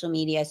our social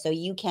media so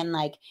you can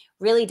like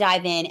really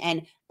dive in.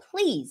 And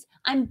please,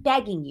 I'm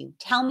begging you,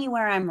 tell me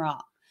where I'm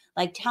wrong.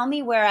 Like, tell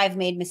me where I've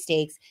made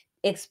mistakes.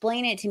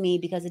 Explain it to me,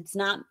 because it's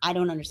not, I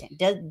don't understand.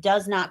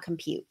 Does not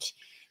compute.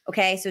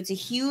 Okay. So it's a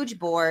huge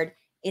board.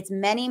 It's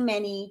many,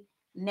 many,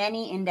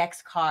 many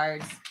index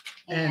cards.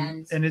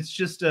 And it's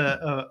just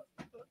a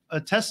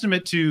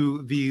testament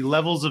to the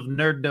levels of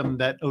nerddom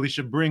that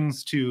Alicia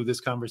brings to this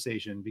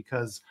conversation,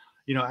 because,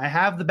 I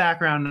have the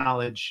background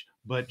knowledge,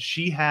 but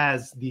she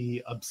has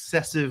the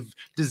obsessive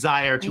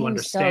desire to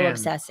understand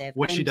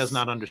what she does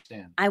not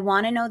understand. I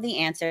want to know the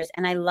answers,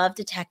 and I love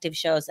detective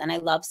shows, and I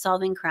love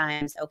solving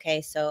crimes.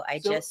 Okay, so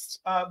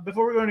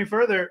before we go any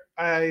further,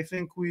 I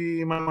think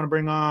we might want to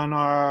bring on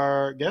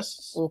our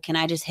guests. Well, can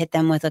I just hit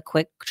them with a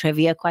quick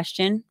trivia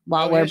question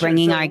while we're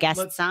bringing our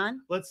guests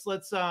on? Let's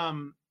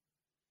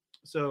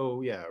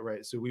so yeah,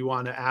 right. So we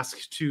want to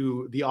ask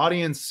to the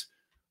audience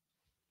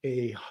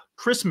a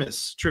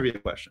Christmas trivia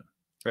question,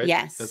 right?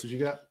 Yes. That's what you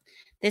got?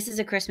 This is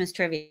a Christmas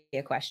trivia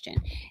question,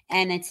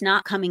 and it's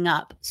not coming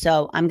up,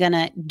 so I'm going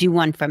to do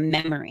one from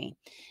memory.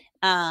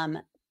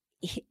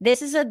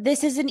 this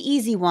is an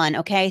easy one,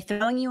 okay?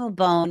 Throwing you a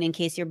bone in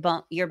case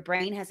your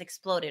brain has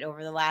exploded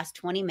over the last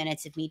 20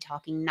 minutes of me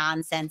talking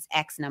nonsense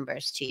X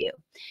numbers to you.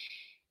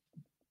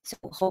 So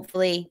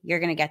hopefully you're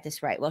going to get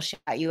this right. We'll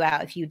shout you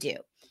out if you do.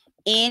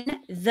 In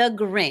The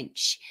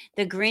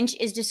Grinch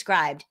is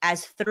described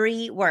as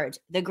 3 words.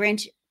 The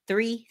Grinch,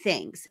 3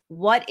 things.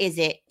 What is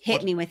it?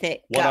 Hit me with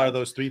it. What are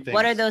those 3 things?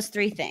 What are those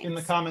 3 things? In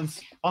the comments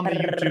on the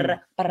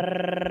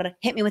YouTube.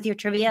 Hit me with your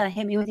trivia.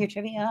 Hit me with your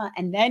trivia.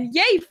 And then,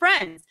 yay,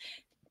 friends.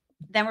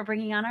 Then we're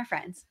bringing on our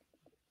friends.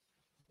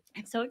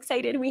 I'm so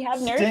excited. We have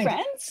nerd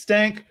friends.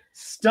 Stank.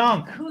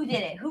 Stunk. Who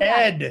did it? Who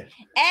Ed.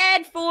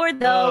 Ed for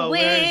the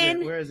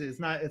win. Where is it?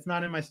 It's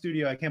not in my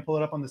studio. I can't pull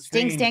it up on the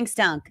screen.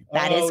 Stunk.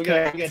 That is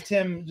correct. We got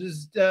Tim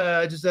just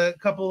a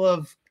couple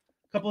of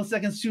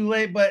seconds too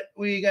late, but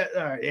we got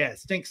all right. Yeah,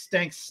 stunk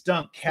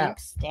cap.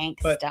 Stunk.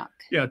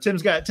 You know,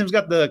 Tim's got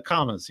the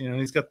commas. You know,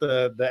 he's got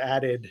the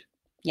added.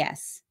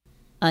 Yes.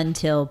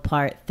 Until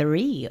part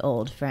 3,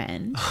 old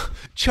friend.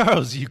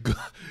 Charles, you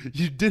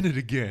did it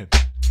again.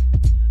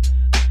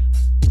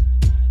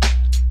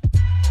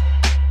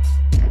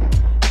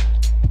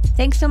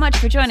 Thanks so much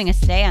for joining us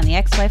today on the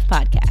Ex-Wife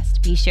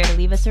Podcast. Be sure to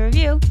leave us a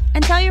review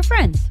and tell your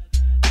friends.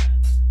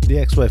 The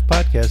Ex-Wife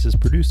Podcast is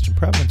produced in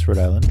Providence, Rhode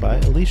Island by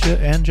Alicia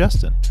and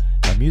Justin.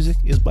 Our music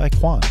is by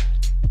Quan.